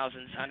of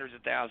thousands, hundreds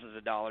of thousands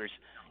of dollars,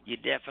 you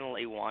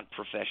definitely want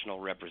professional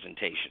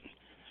representation.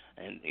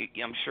 And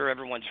I'm sure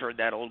everyone's heard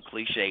that old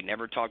cliche,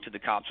 never talk to the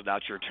cops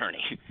without your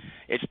attorney.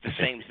 It's the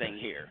same thing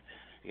here.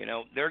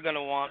 They're going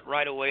to want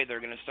right away, they're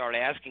going to start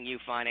asking you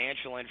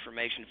financial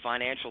information,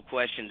 financial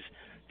questions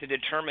to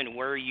determine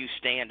where you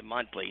stand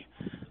monthly.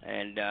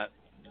 And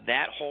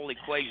that whole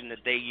equation that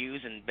they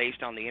use, and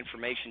based on the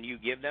information you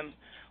give them,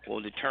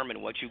 will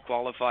determine what you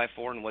qualify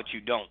for and what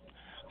you don't.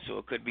 So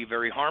it could be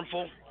very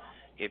harmful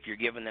if you're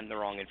giving them the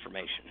wrong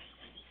information.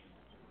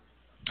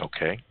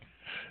 Okay.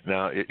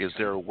 Now, is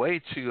there a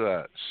way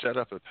to set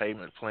up a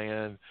payment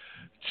plan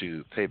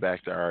to pay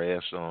back the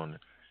IRS on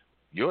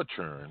your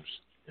terms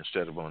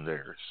instead of on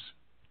theirs?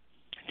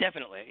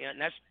 Definitely, and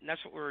that's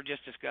what we were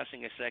just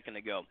discussing a second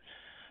ago.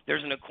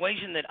 There's an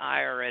equation that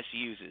IRS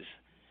uses,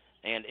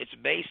 and it's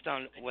based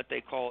on what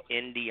they call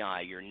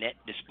NDI, your net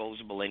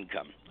disposable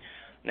income.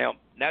 Now,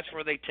 that's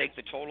where they take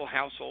the total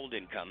household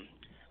income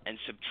and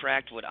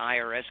subtract what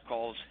IRS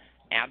calls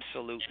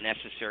absolute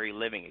necessary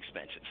living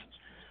expenses.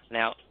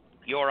 Now,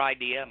 your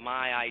idea,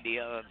 my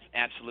idea of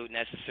absolute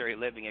necessary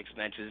living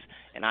expenses,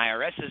 and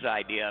IRS's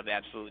idea of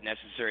absolute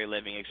necessary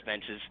living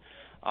expenses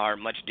are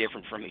much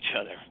different from each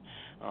other.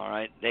 All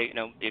right,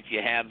 if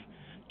you have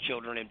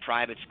children in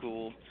private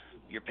school,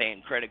 you're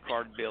paying credit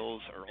card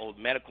bills or old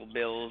medical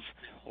bills,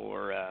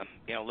 or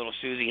little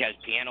Susie has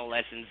piano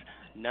lessons.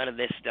 None of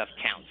this stuff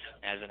counts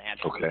as an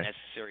absolute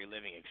necessary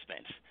living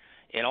expense.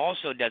 It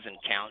also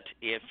doesn't count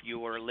if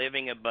you are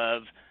living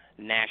above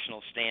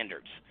national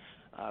standards.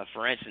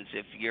 For instance,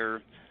 if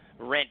your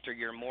rent or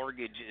your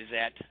mortgage is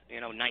at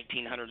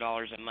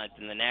 $1,900 a month,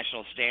 and the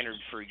national standard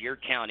for your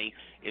county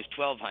is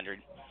 $1,200,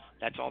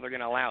 that's all they're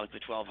going to allow is the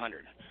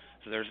 $1,200.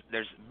 So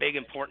there's a big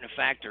important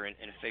factor in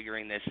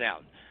figuring this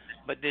out.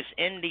 But this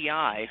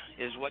NDI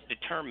is what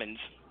determines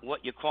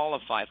what you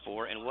qualify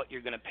for and what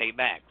you're going to pay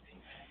back.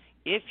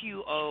 If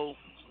you owe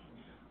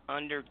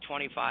under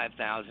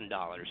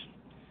 $25,000,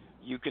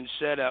 you can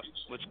set up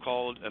what's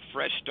called a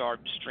Fresh Start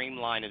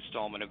Streamline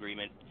Installment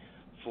Agreement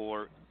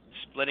for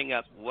splitting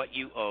up what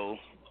you owe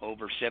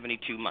over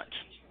 72 months,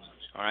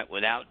 all right,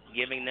 without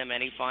giving them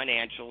any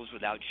financials,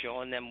 without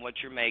showing them what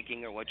you're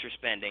making or what you're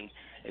spending.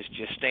 It's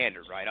just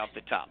standard right off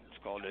the top.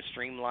 It's called a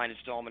Streamline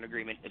Installment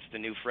Agreement. It's the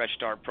new Fresh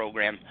Start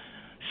program.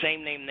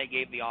 Same name they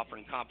gave the Offer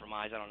and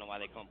Compromise. I don't know why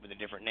they come up with a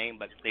different name,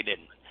 but they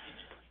didn't.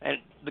 And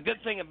the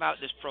good thing about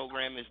this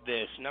program is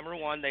this. Number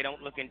one, they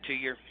don't look into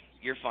your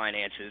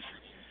finances.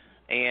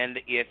 And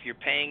if you're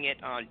paying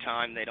it on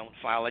time, they don't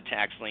file a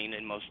tax lien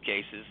in most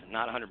cases.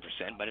 Not 100%,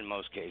 but in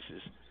most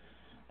cases.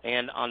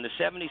 And on the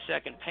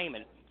 72nd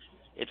payment,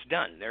 it's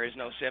done. There is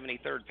no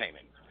 73rd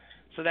payment.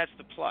 So that's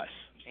the plus.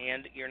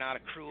 And you're not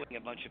accruing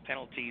a bunch of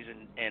penalties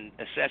and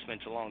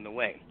assessments along the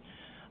way.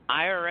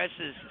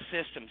 IRS's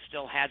system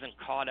still hasn't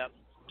caught up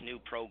to new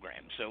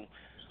programs. So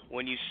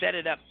when you set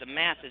it up, the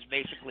math is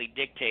basically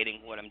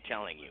dictating what I'm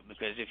telling you.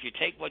 Because if you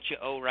take what you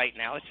owe right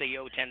now, let's say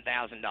you owe $10,000,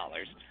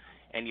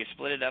 and you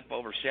split it up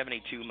over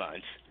 72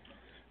 months,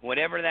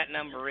 whatever that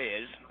number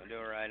is, I'll do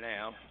it right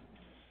now,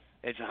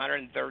 it's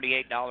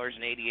 $138.88.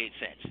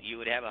 You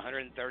would have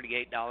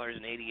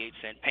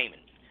 $138.88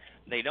 payment.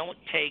 They don't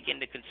take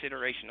into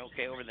consideration,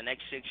 okay, over the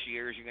next 6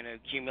 years, you're going to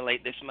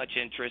accumulate this much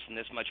interest and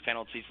this much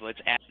penalty, so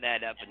let's add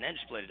that up and then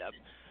split it up.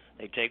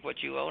 They take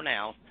what you owe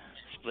now,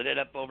 split it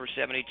up over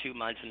 72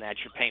 months, and that's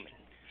your payment.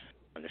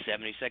 And the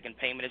 72nd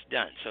payment is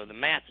done. So the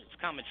math,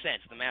 it's common sense.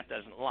 The math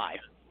doesn't lie.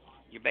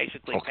 You're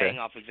basically paying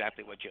off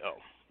exactly what you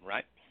owe,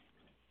 right?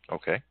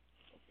 Okay.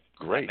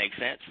 Great. That makes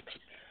sense?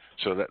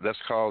 So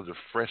that's called the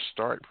Fresh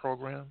Start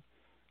program?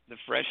 The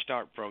Fresh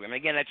Start program.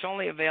 Again, it's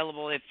only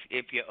available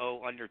if you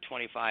owe under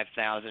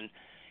 $25,000.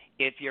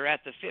 If you're at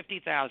the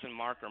 $50,000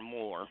 mark or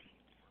more,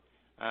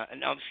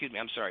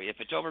 if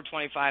it's over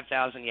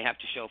 $25,000, you have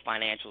to show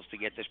financials to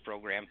get this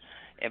program.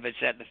 If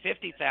it's at the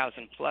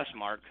 $50,000 plus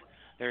mark,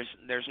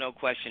 there's no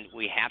question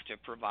we have to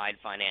provide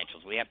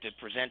financials. We have to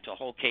present a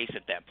whole case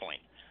at that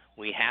point.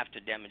 We have to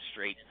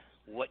demonstrate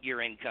what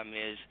your income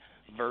is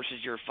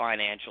versus your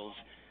financials,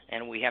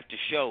 and we have to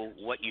show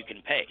what you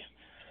can pay.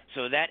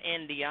 So that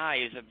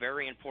NDI is a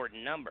very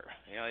important number.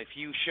 If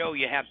you show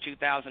you have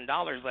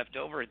 $2,000 left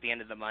over at the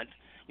end of the month,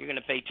 you're going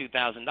to pay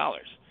 $2,000.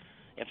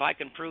 If I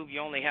can prove you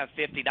only have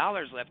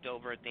 $50 left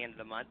over at the end of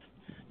the month,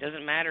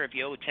 doesn't matter if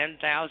you owe $10,000,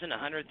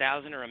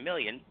 $100,000, or $1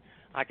 million,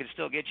 I can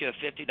still get you a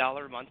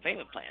 $50 a month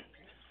payment plan.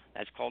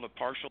 That's called a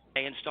partial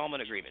pay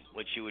installment agreement,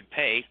 which you would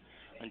pay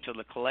until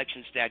the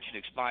collection statute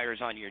expires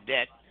on your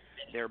debt,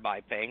 thereby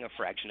paying a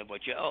fraction of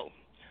what you owe.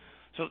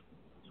 So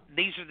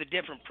these are the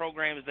different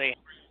programs they have.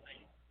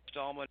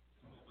 Installment,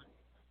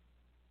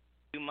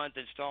 2-month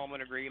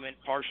installment agreement,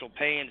 partial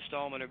pay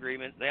installment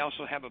agreement. They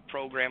also have a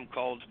program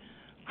called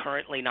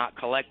currently not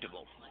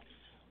collectible,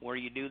 where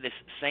you do this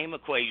same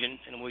equation,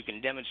 and we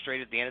can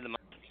demonstrate at the end of the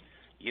month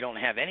you don't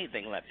have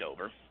anything left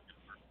over.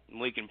 and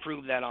we can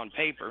prove that on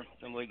paper,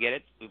 then we get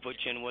it. We put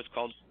you in what's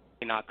called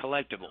not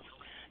collectible.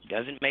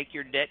 Doesn't make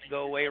your debt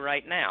go away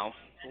right now,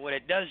 but what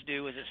it does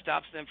do is it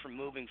stops them from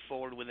moving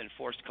forward with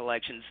enforced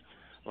collections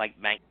like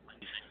bank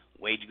fees,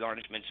 wage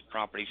garnishments,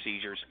 property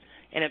seizures,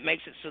 and it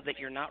makes it so that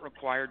you're not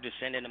required to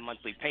send in a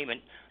monthly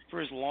payment for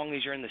as long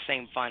as you're in the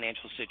same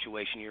financial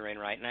situation you're in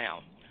right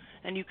now.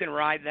 And you can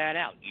ride that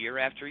out year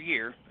after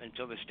year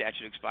until the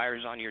statute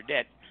expires on your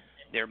debt,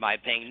 thereby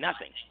paying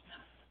nothing.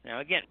 Now,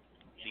 again,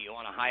 do you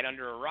want to hide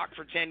under a rock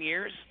for 10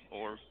 years,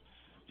 or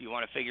do you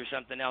want to figure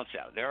something else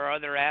out? There are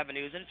other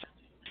avenues, and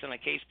it's on a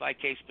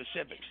case-by-case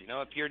specifics. You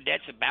know, if your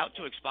debt's about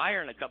to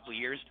expire in a couple of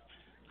years,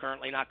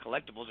 currently not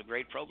collectible is a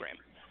great program.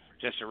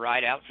 Just to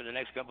ride out for the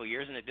next couple of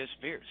years, and it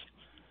disappears.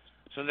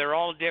 So they're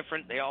all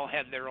different. They all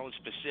have their own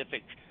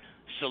specific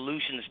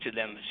solutions to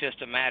them. It's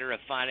just a matter of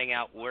finding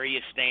out where you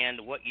stand,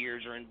 what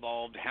years are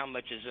involved, how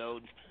much is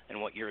owed,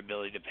 and what your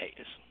ability to pay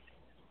is.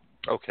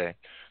 Okay.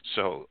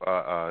 So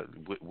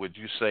would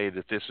you say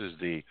that this is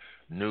the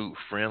new,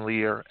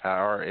 friendlier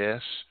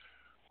IRS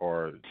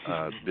or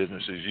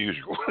business as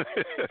usual?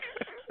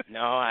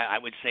 No, I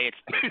would say it's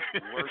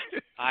the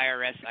worst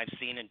IRS I've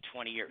seen in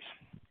 20 years.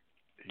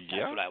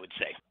 That's what I would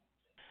say.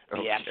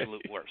 The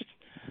absolute worst.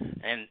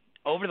 And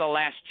over the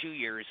last 2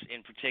 years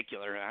in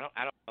particular,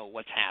 I don't know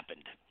what's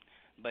happened,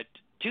 but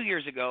 2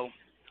 years ago,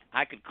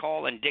 I could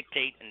call and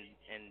dictate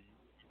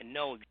and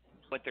know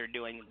what they're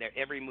doing,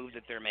 every move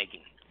that they're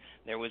making.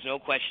 There was no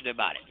question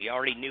about it. You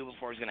already knew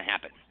before it was going to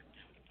happen.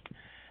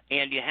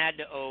 And you had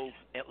to owe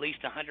at least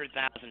 $100,000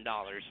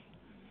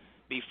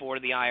 before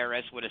the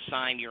IRS would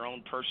assign your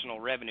own personal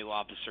revenue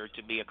officer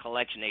to be a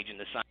collection agent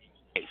to sign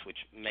the case, which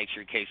makes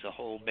your case a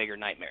whole bigger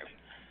nightmare,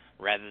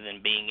 rather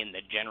than being in the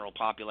general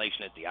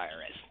population at the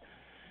IRS.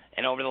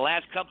 And over the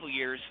last couple of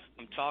years,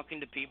 I'm talking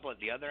to people at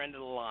the other end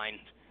of the line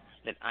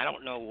that I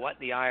don't know what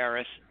the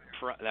IRS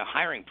the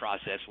hiring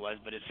process was,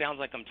 but it sounds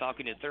like I'm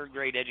talking to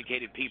third-grade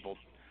educated people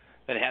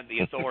that have the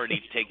authority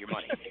to take your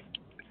money.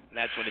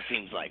 That's what it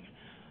seems like.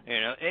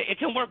 You know, it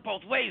can work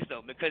both ways,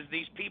 though, because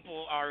these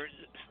people are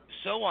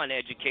so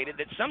uneducated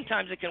that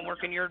sometimes it can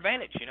work in your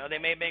advantage. You know, they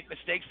may make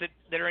mistakes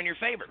that are in your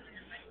favor.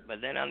 But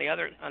then on the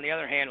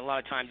other hand, a lot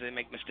of times they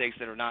make mistakes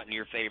that are not in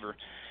your favor,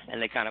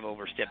 and they kind of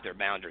overstep their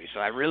boundaries. So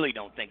I really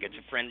don't think it's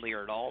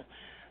friendlier at all.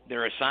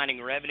 They're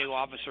assigning revenue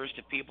officers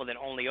to people that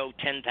only owe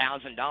 $10,000.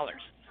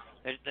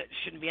 There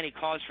shouldn't be any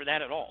cause for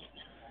that at all.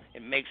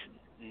 It makes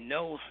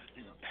no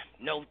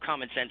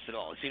common sense at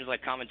all. It seems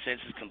like common sense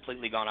has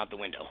completely gone out the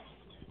window.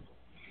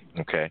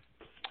 Okay.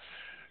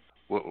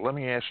 Well, let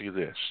me ask you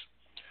this.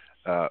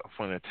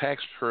 When a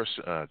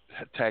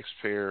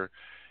taxpayer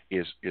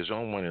is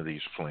on one of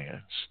these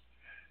plans,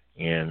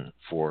 and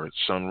for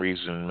some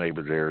reason,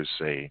 maybe there's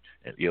an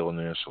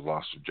illness, a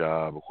loss of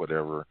job, or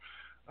whatever,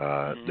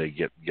 they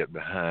get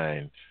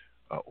behind,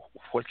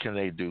 what can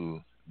they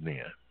do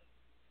then?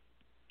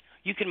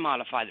 You can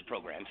modify the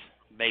programs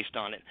based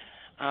on it.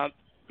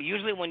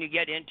 Usually when you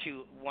get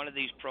into one of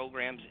these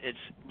programs, it's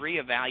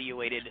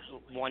reevaluated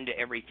 1 to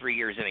every 3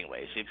 years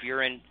anyways. If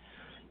you're in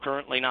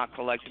currently not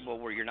collectible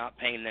where you're not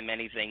paying them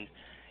anything,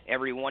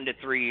 every 1 to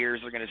 3 years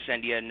they're going to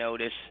send you a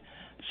notice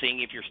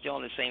seeing if you're still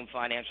in the same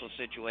financial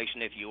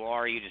situation. If you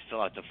are, you just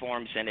fill out the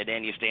form, send it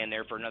in, you stay in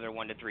there for another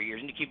 1 to 3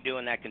 years, and you keep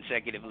doing that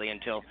consecutively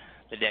until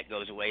the debt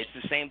goes away.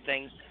 It's the same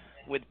thing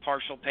with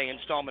partial pay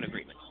installment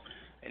agreement.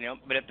 You know,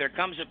 but if there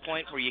comes a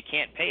point where you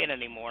can't pay it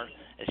anymore,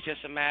 it's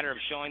just a matter of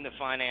showing the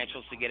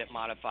financials to get it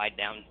modified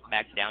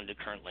back down to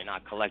currently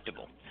not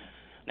collectible.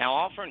 Now,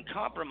 offer and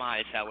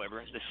compromise,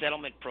 however, the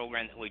settlement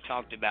program that we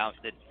talked about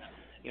that,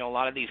 you know, a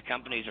lot of these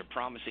companies are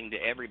promising to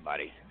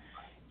everybody.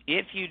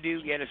 If you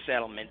do get a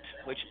settlement,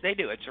 which they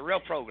do, it's a real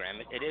program.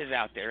 It is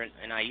out there,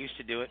 and I used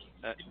to do it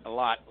a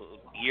lot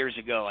years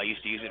ago. I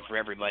used to use it for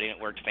everybody, and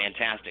it worked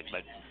fantastic.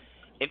 But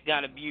it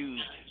got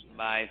abused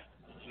by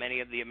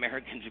many of the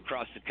Americans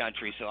across the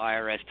country, so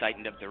IRS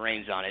tightened up the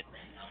reins on it.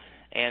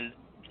 And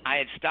I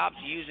had stopped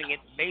using it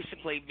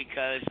basically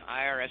because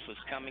IRS was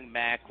coming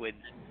back with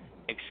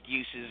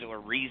excuses or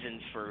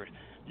reasons for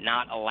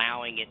not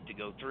allowing it to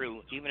go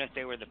through, even if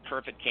they were the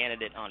perfect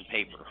candidate on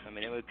paper. I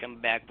mean, it would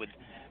come back with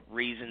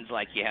reasons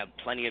like you have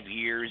plenty of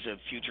years of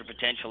future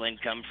potential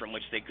income from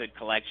which they could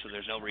collect, so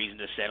there's no reason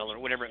to settle or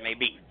whatever it may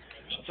be.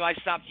 So I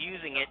stopped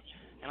using it,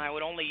 and I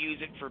would only use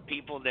it for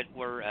people that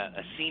were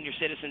a senior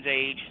citizen's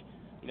age.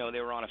 You know,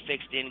 they were on a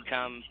fixed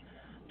income,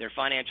 their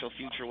financial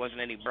future wasn't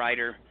any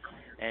brighter,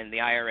 and the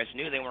IRS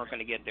knew they weren't going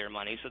to get their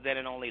money, so then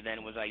and only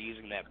then was I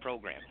using that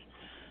program.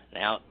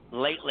 Now,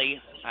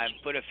 lately, I've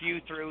put a few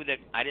through that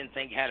I didn't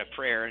think had a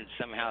prayer, and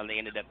somehow they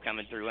ended up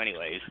coming through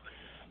anyways.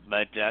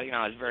 But, you know,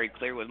 I was very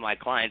clear with my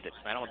client that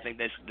I don't think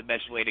this is the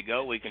best way to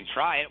go. We can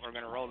try it. We're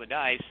going to roll the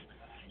dice.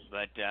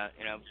 But,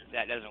 you know, if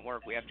that doesn't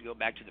work, we have to go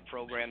back to the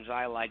programs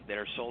I like that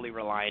are solely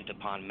reliant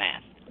upon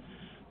math.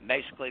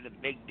 Basically, the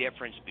big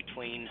difference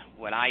between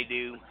what I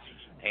do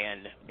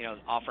and, you know,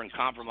 offering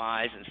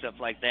compromise and stuff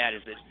like that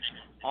is that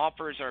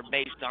offers are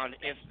based on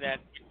if that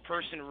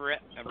person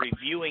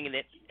reviewing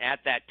it at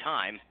that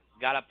time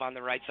got up on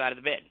the right side of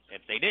the bed.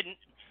 If they didn't,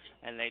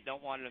 and they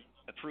don't want to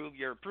approve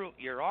your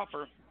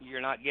offer,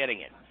 you're not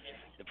getting it.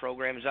 The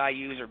programs I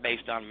use are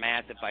based on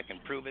math. If I can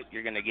prove it,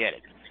 you're going to get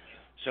it.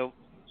 So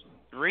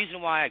the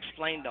reason why I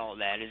explained all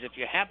that is if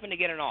you happen to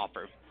get an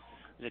offer,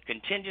 the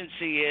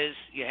contingency is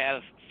you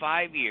have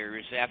 5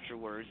 years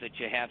afterwards that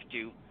you have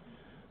to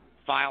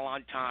file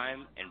on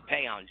time and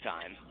pay on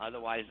time.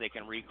 Otherwise, they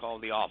can recall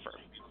the offer.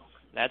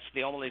 That's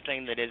the only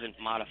thing that isn't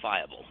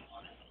modifiable.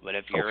 But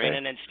if you're in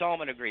an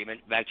installment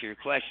agreement, back to your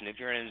question, if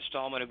you're in an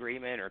installment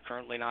agreement or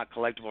currently not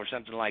collectible or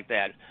something like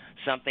that,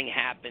 something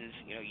happens,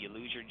 you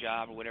lose your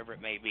job or whatever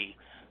it may be,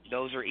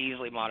 those are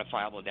easily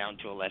modifiable down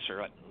to a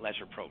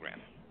lesser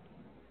program.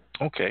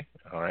 Okay.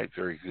 All right.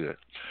 Very good.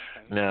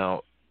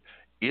 Now,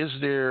 is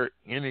there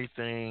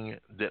anything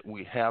that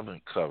we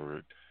haven't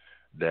covered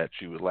that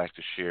you would like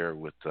to share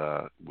with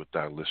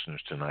our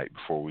listeners tonight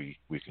before we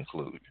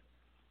conclude?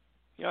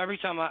 Every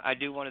time I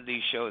do one of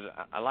these shows,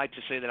 I like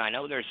to say that I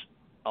know there's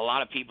a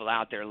lot of people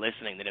out there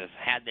listening that have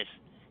had this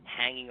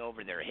hanging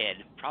over their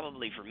head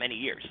probably for many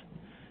years.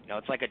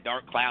 It's like a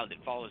dark cloud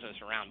that follows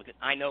us around.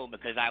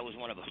 Because I was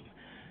one of them.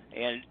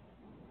 And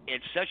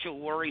it's such a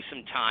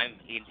worrisome time.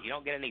 You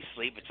don't get any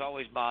sleep. It's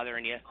always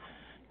bothering you.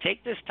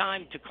 Take this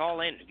time to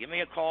call in. Give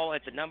me a call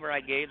at the number I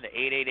gave, the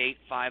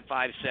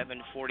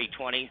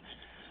 888-557-4020.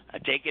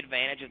 Take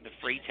advantage of the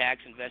free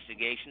tax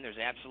investigation. There's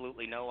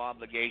absolutely no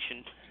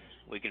obligation.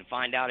 We can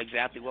find out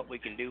exactly what we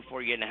can do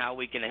for you and how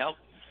we can help.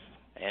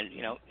 And,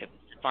 it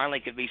finally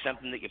could be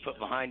something that you put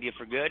behind you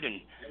for good and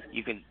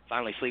you can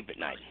finally sleep at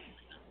night.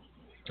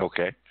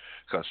 Okay.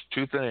 Because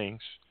two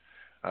things.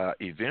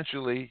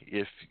 Eventually,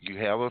 if you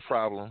have a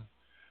problem,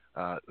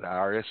 the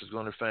IRS is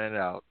going to find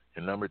out.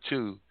 And number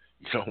two,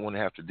 you don't want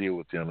to have to deal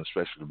with them,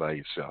 especially by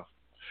yourself.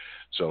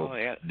 So,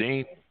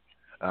 Dean,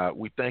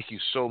 we thank you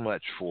so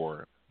much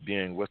for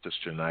being with us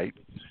tonight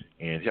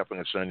and helping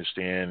us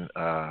understand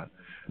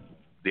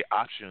the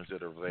options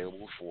that are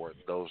available for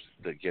those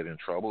that get in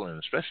trouble, and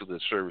especially the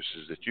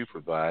services that you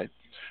provide.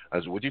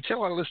 Would you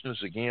tell our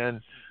listeners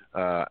again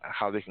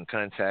how they can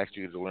contact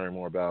you to learn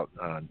more about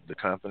the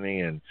company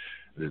and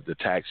the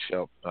tax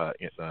help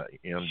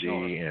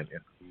MD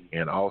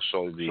and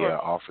also the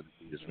offer that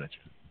you just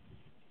mentioned?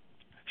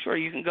 Sure.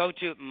 You can go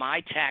to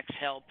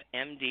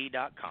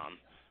mytaxhelpmd.com.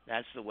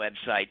 That's the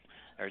website.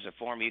 There's a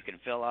form you can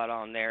fill out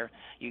on there.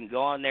 You can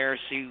go on there,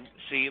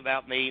 see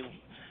about me,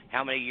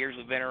 how many years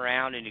we've been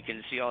around, and you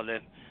can see all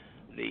the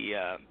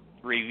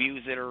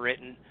reviews that are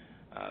written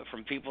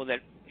from people that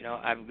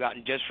I've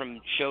gotten just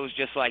from shows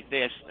just like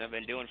this that I've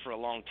been doing for a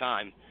long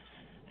time.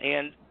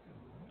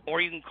 Or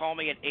you can call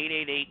me at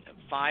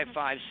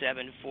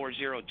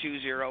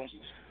 888-557-4020.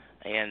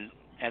 And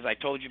as I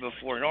told you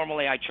before,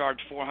 normally I charge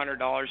 $400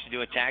 to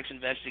do a tax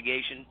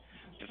investigation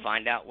to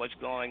find out what's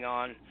going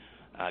on,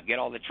 get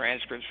all the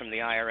transcripts from the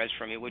IRS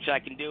from you, which I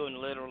can do in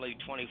literally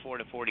 24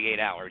 to 48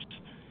 hours.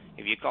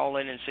 If you call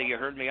in and say you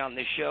heard me on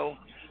this show,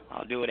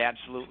 I'll do it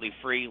absolutely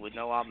free with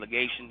no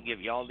obligation,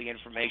 give you all the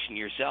information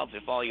yourself.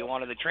 If all you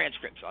want are the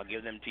transcripts, I'll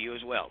give them to you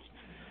as well.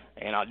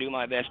 And I'll do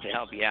my best to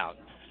help you out.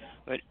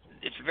 But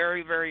it's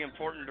very, very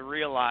important to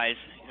realize,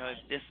 if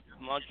this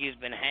monkey has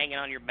been hanging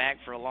on your back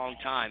for a long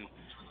time,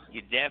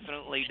 you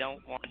definitely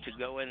don't want to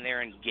go in there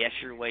and guess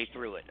your way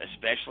through it,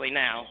 especially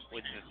now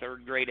with the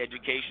third grade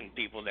education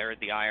people there at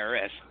the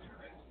IRS,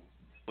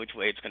 which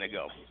way it's going to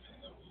go.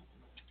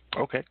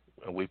 Okay.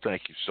 We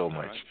thank you so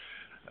much. Right.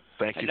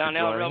 Thank you,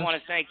 Donnell, I really us. want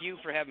to thank you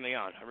for having me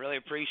on. I really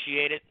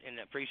appreciate it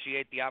and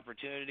appreciate the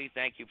opportunity.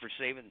 Thank you for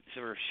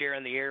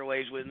sharing the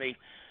airways with me.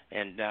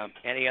 And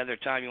any other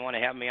time you want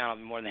to have me on, I'll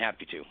be more than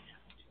happy to.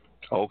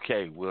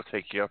 Okay, we'll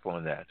take you up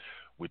on that.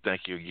 We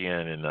thank you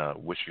again and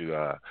wish you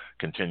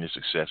continued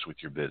success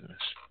with your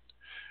business.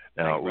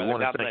 Now, Thank you,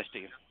 brother. God bless to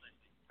you.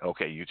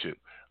 Okay, you too.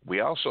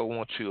 We also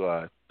want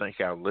to thank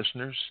our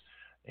listeners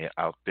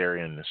out there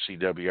in the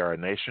CWR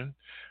Nation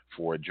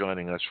for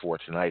joining us for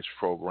tonight's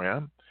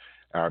program.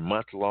 Our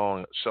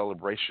month-long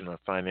celebration of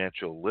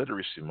Financial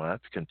Literacy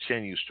Month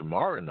continues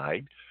tomorrow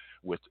night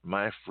with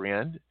my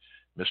friend,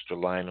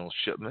 Mr. Lionel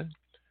Shipman.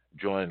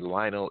 Join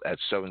Lionel at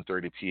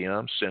 7:30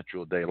 p.m.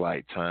 Central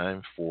Daylight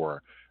Time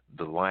for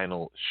the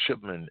Lionel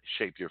Shipman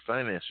Shape Your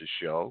Finances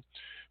show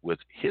with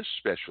his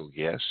special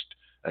guest,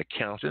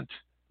 accountant,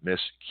 Miss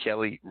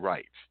Kelly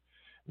Wright.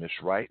 Miss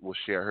Wright will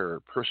share her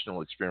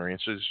personal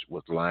experiences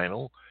with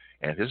Lionel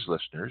and his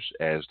listeners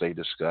as they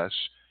discuss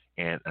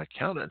an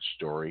accountant's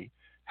story,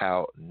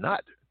 how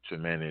not to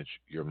manage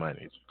your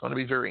money. It's going to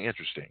be very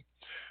interesting.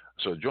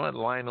 So join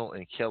Lionel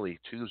and Kelly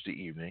Tuesday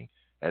evening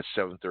at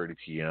 7:30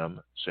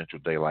 p.m.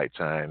 Central Daylight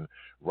Time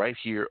right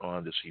here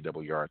on the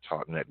CWR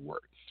Talk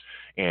Network.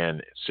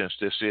 And since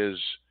this is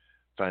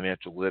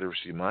Financial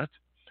Literacy Month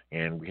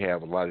and we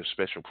have a lot of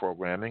special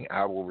programming,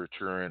 I will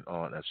return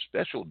on a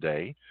special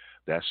day,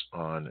 that's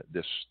on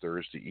this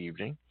Thursday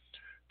evening,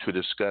 to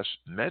discuss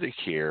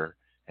Medicare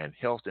and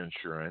health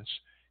insurance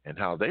and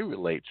how they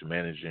relate to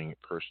managing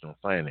personal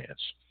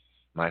finance.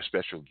 My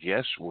special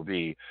guest will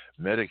be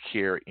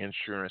Medicare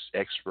insurance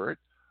expert,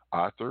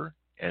 author,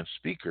 and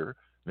speaker,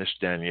 Ms.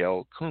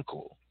 Danielle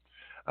Kunkel.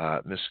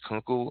 Ms.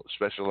 Kunkel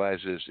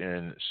specializes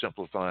in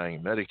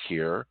simplifying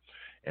Medicare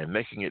and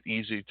making it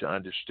easy to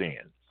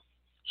understand.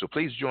 So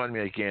please join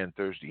me again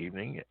Thursday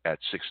evening at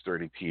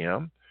 6:30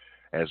 p.m.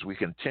 as we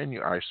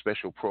continue our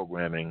special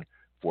programming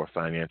for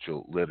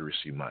Financial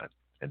Literacy Month.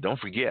 And don't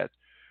forget,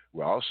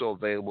 we're also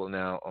available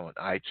now on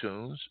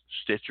iTunes,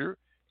 Stitcher,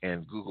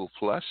 and Google+.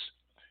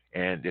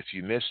 And if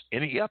you missed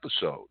any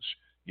episodes,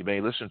 you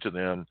may listen to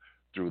them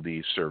through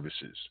these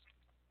services.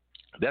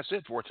 That's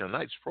it for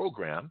tonight's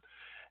program.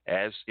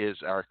 As is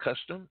our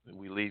custom,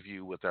 we leave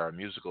you with our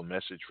musical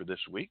message for this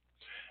week.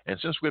 And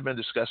since we've been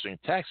discussing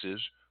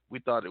taxes, we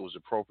thought it was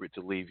appropriate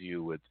to leave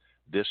you with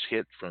this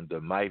hit from the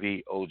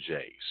mighty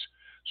OJs.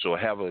 So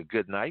have a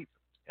good night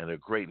and a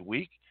great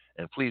week.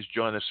 And please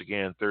join us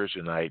again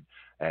Thursday night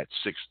at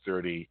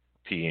 6:30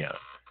 p.m.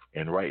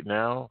 And right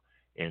now,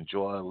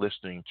 enjoy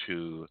listening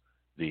to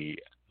the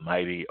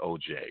mighty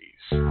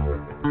OJs.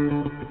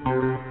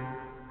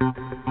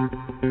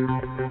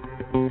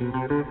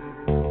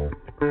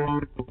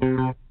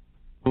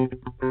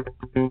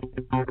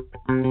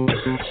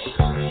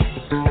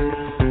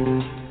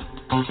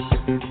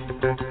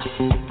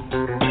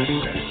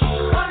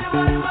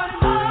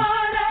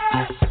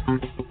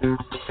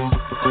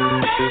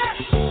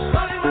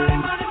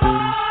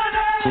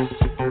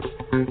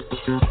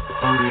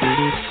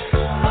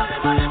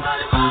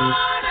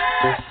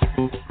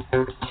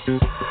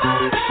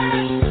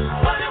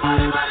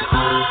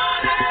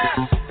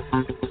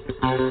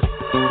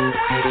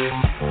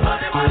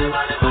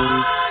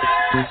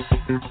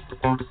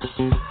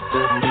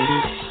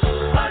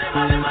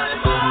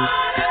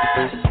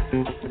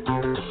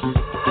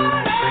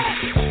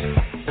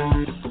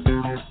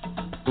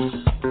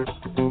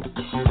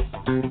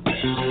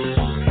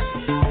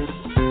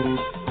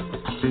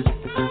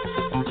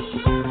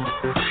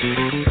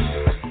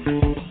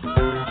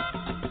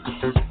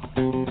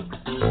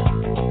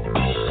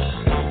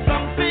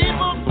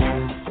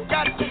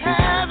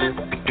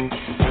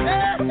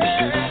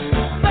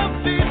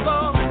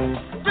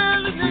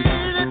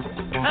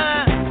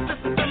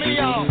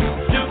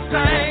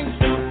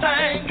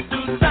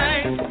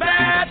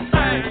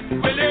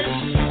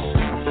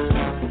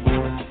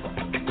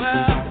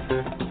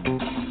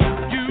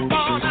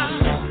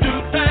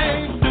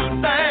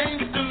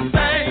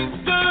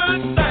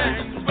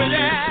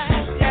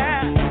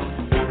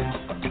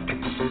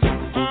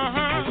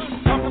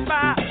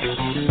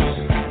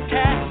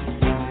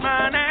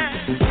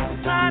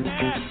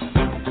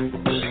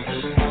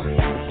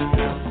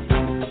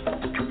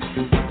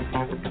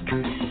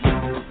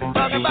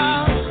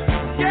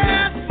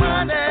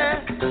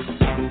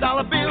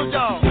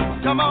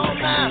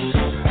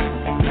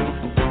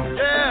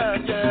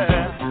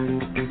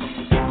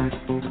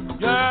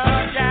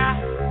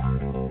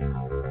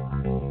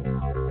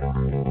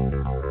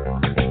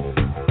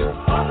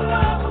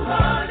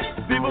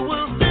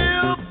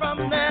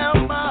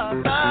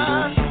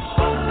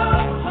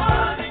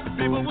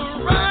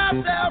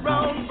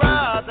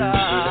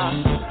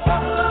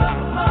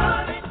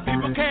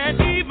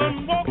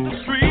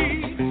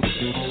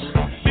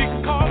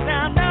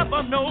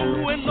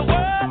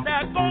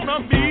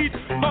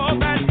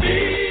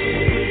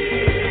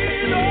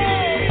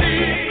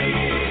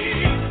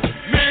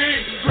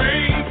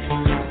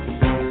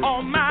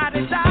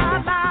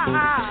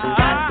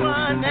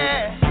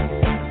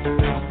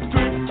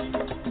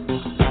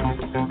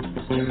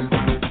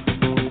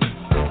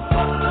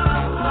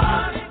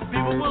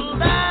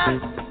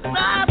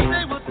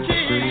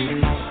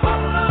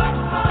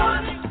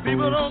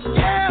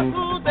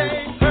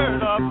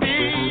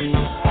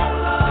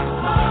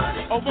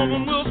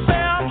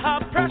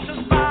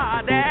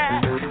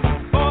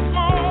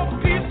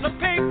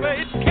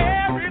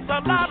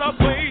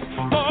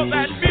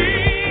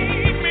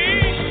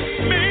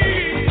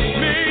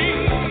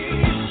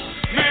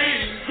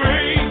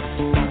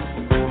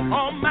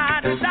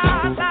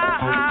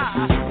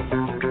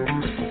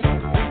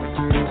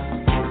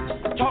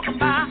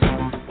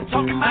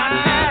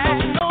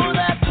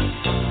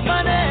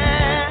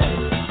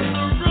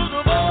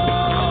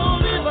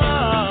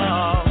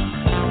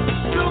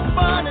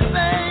 Funny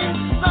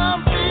things.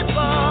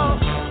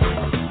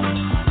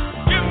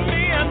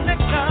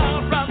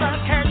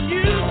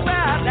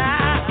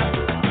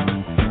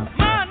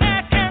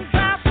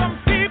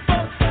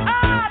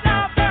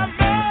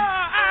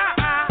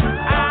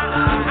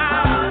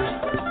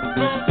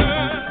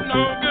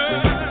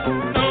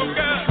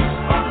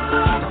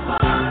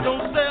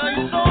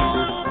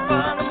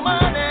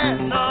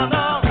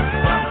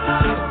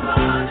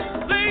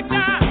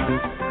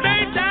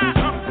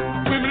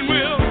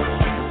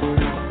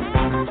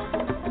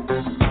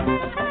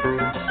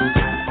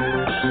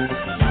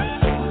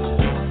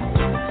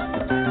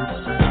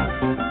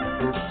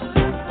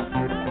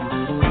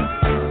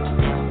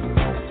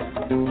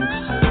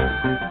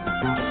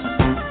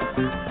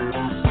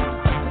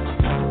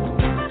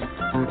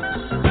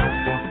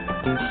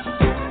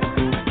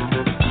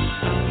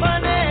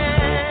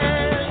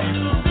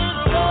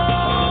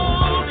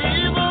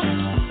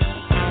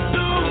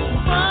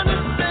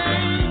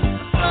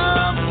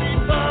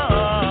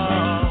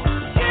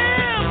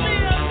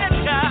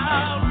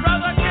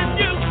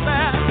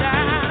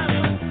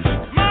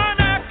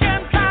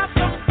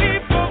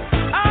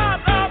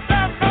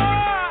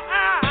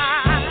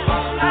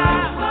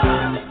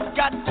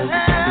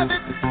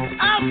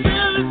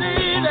 really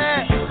need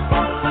it.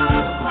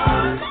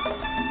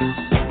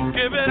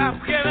 Give it up,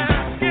 give it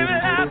up, give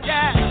it up,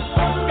 yeah.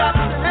 Got to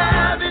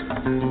have it.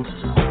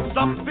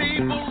 Some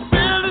people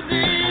really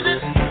need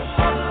it.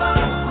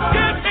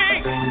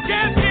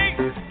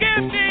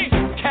 Give me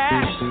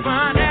cash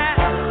money.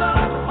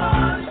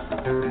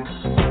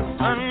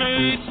 I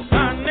need.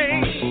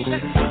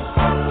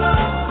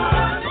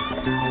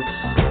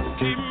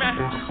 Keep me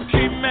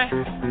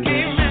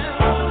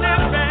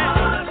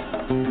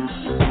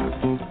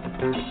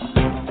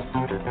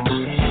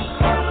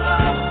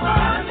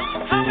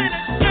How many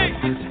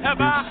days have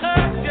I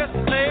heard you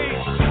say?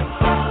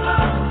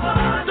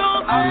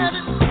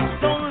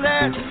 Don't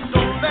let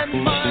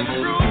money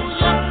rule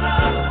you.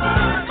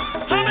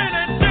 How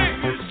many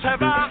days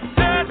have I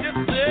heard you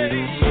say?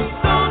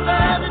 Don't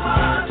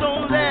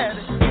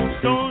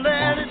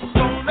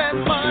let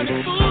money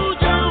fool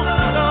you.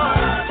 No.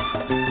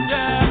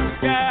 Yeah.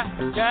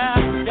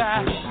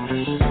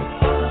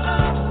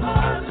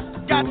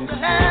 Got to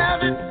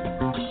have it.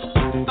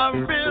 I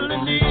really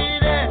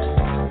need it.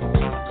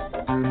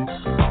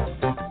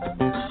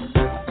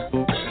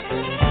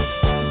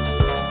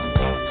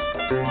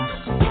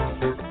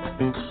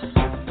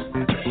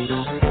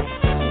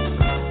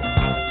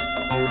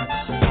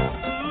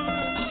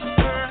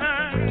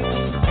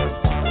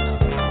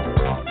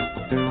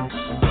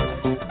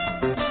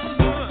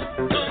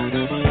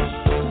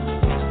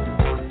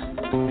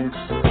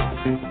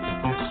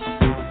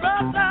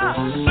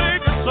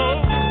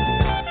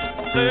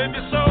 Save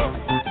your soul.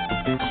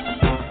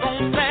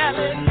 Don't let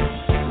it.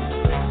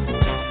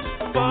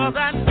 'Cause I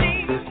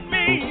need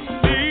me.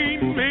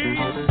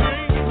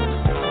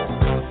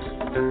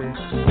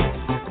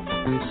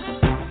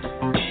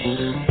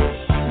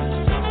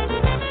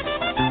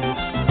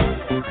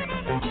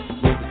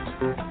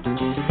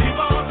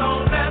 People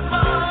don't let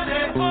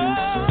money go.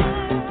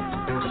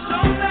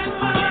 Don't let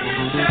money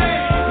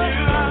change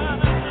you.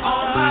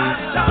 All my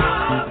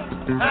time.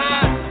 I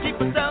keep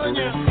on telling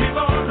you.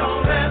 People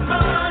don't let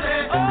money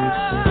go.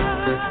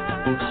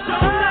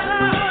 Don't let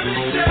money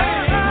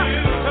change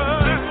you.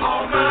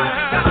 All my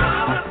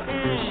time.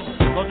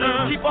 Well,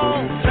 just keep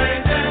on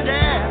changing,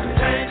 yeah.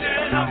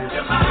 Changing up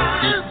your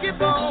mind. Just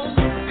keep on.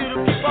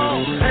 It'll keep on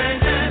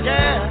changing,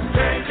 yeah.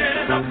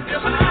 Changing up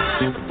your mind.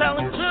 Keep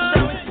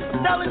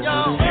telling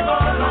y'all.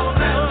 People don't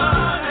let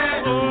money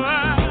go.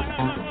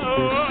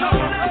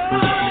 Don't let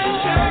money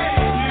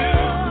change you.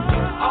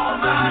 All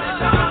my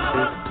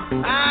time.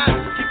 I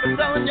keep on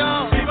telling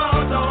y'all. People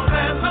don't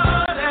let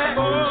money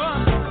go.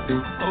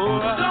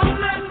 Don't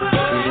let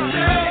money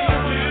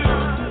change you.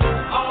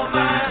 All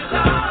my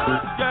time.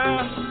 Yeah.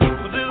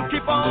 But it'll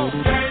keep on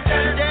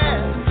changing, yeah.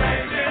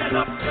 Changing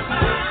up your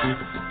mind.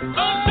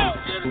 It'll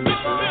keep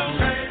on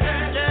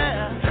changing,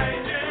 yeah.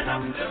 Changing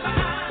up your mind.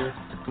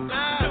 I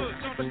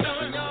keep on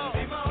telling y'all.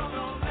 People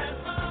don't let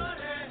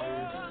money go.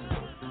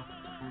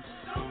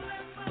 Don't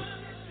let money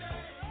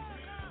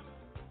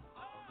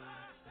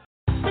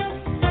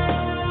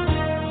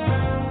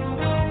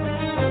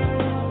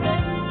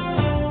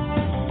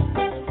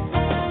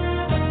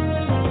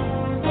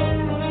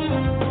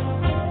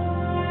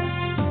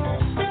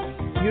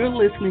You're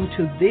listening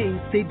to the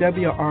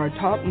CWR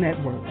Talk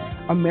Network,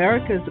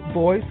 America's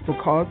voice for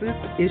causes,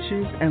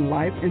 issues, and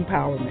life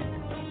empowerment.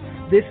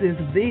 This is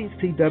the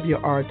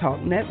CWR Talk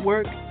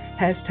Network,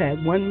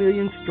 hashtag 1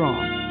 million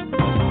strong.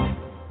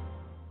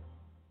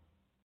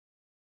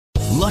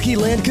 Lucky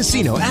Land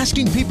Casino,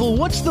 asking people,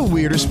 what's the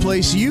weirdest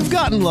place you've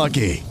gotten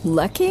lucky?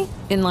 Lucky?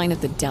 In line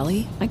at the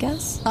deli, I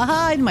guess?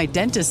 Aha, in my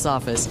dentist's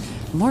office.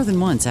 More than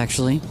once,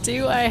 actually.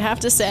 Do I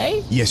have to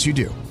say? Yes, you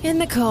do. In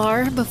the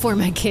car before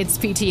my kids'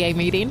 PTA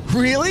meeting.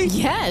 Really?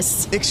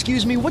 Yes.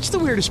 Excuse me, what's the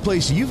weirdest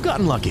place you've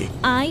gotten lucky?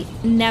 I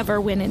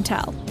never win and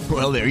tell.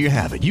 Well, there you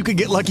have it. You can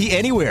get lucky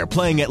anywhere,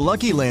 playing at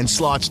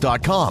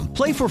LuckyLandSlots.com.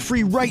 Play for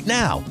free right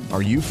now.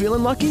 Are you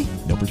feeling lucky?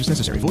 No purchase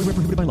necessary. Void where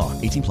prohibited by law.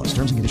 18+.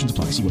 Terms and conditions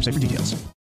apply. See website for details.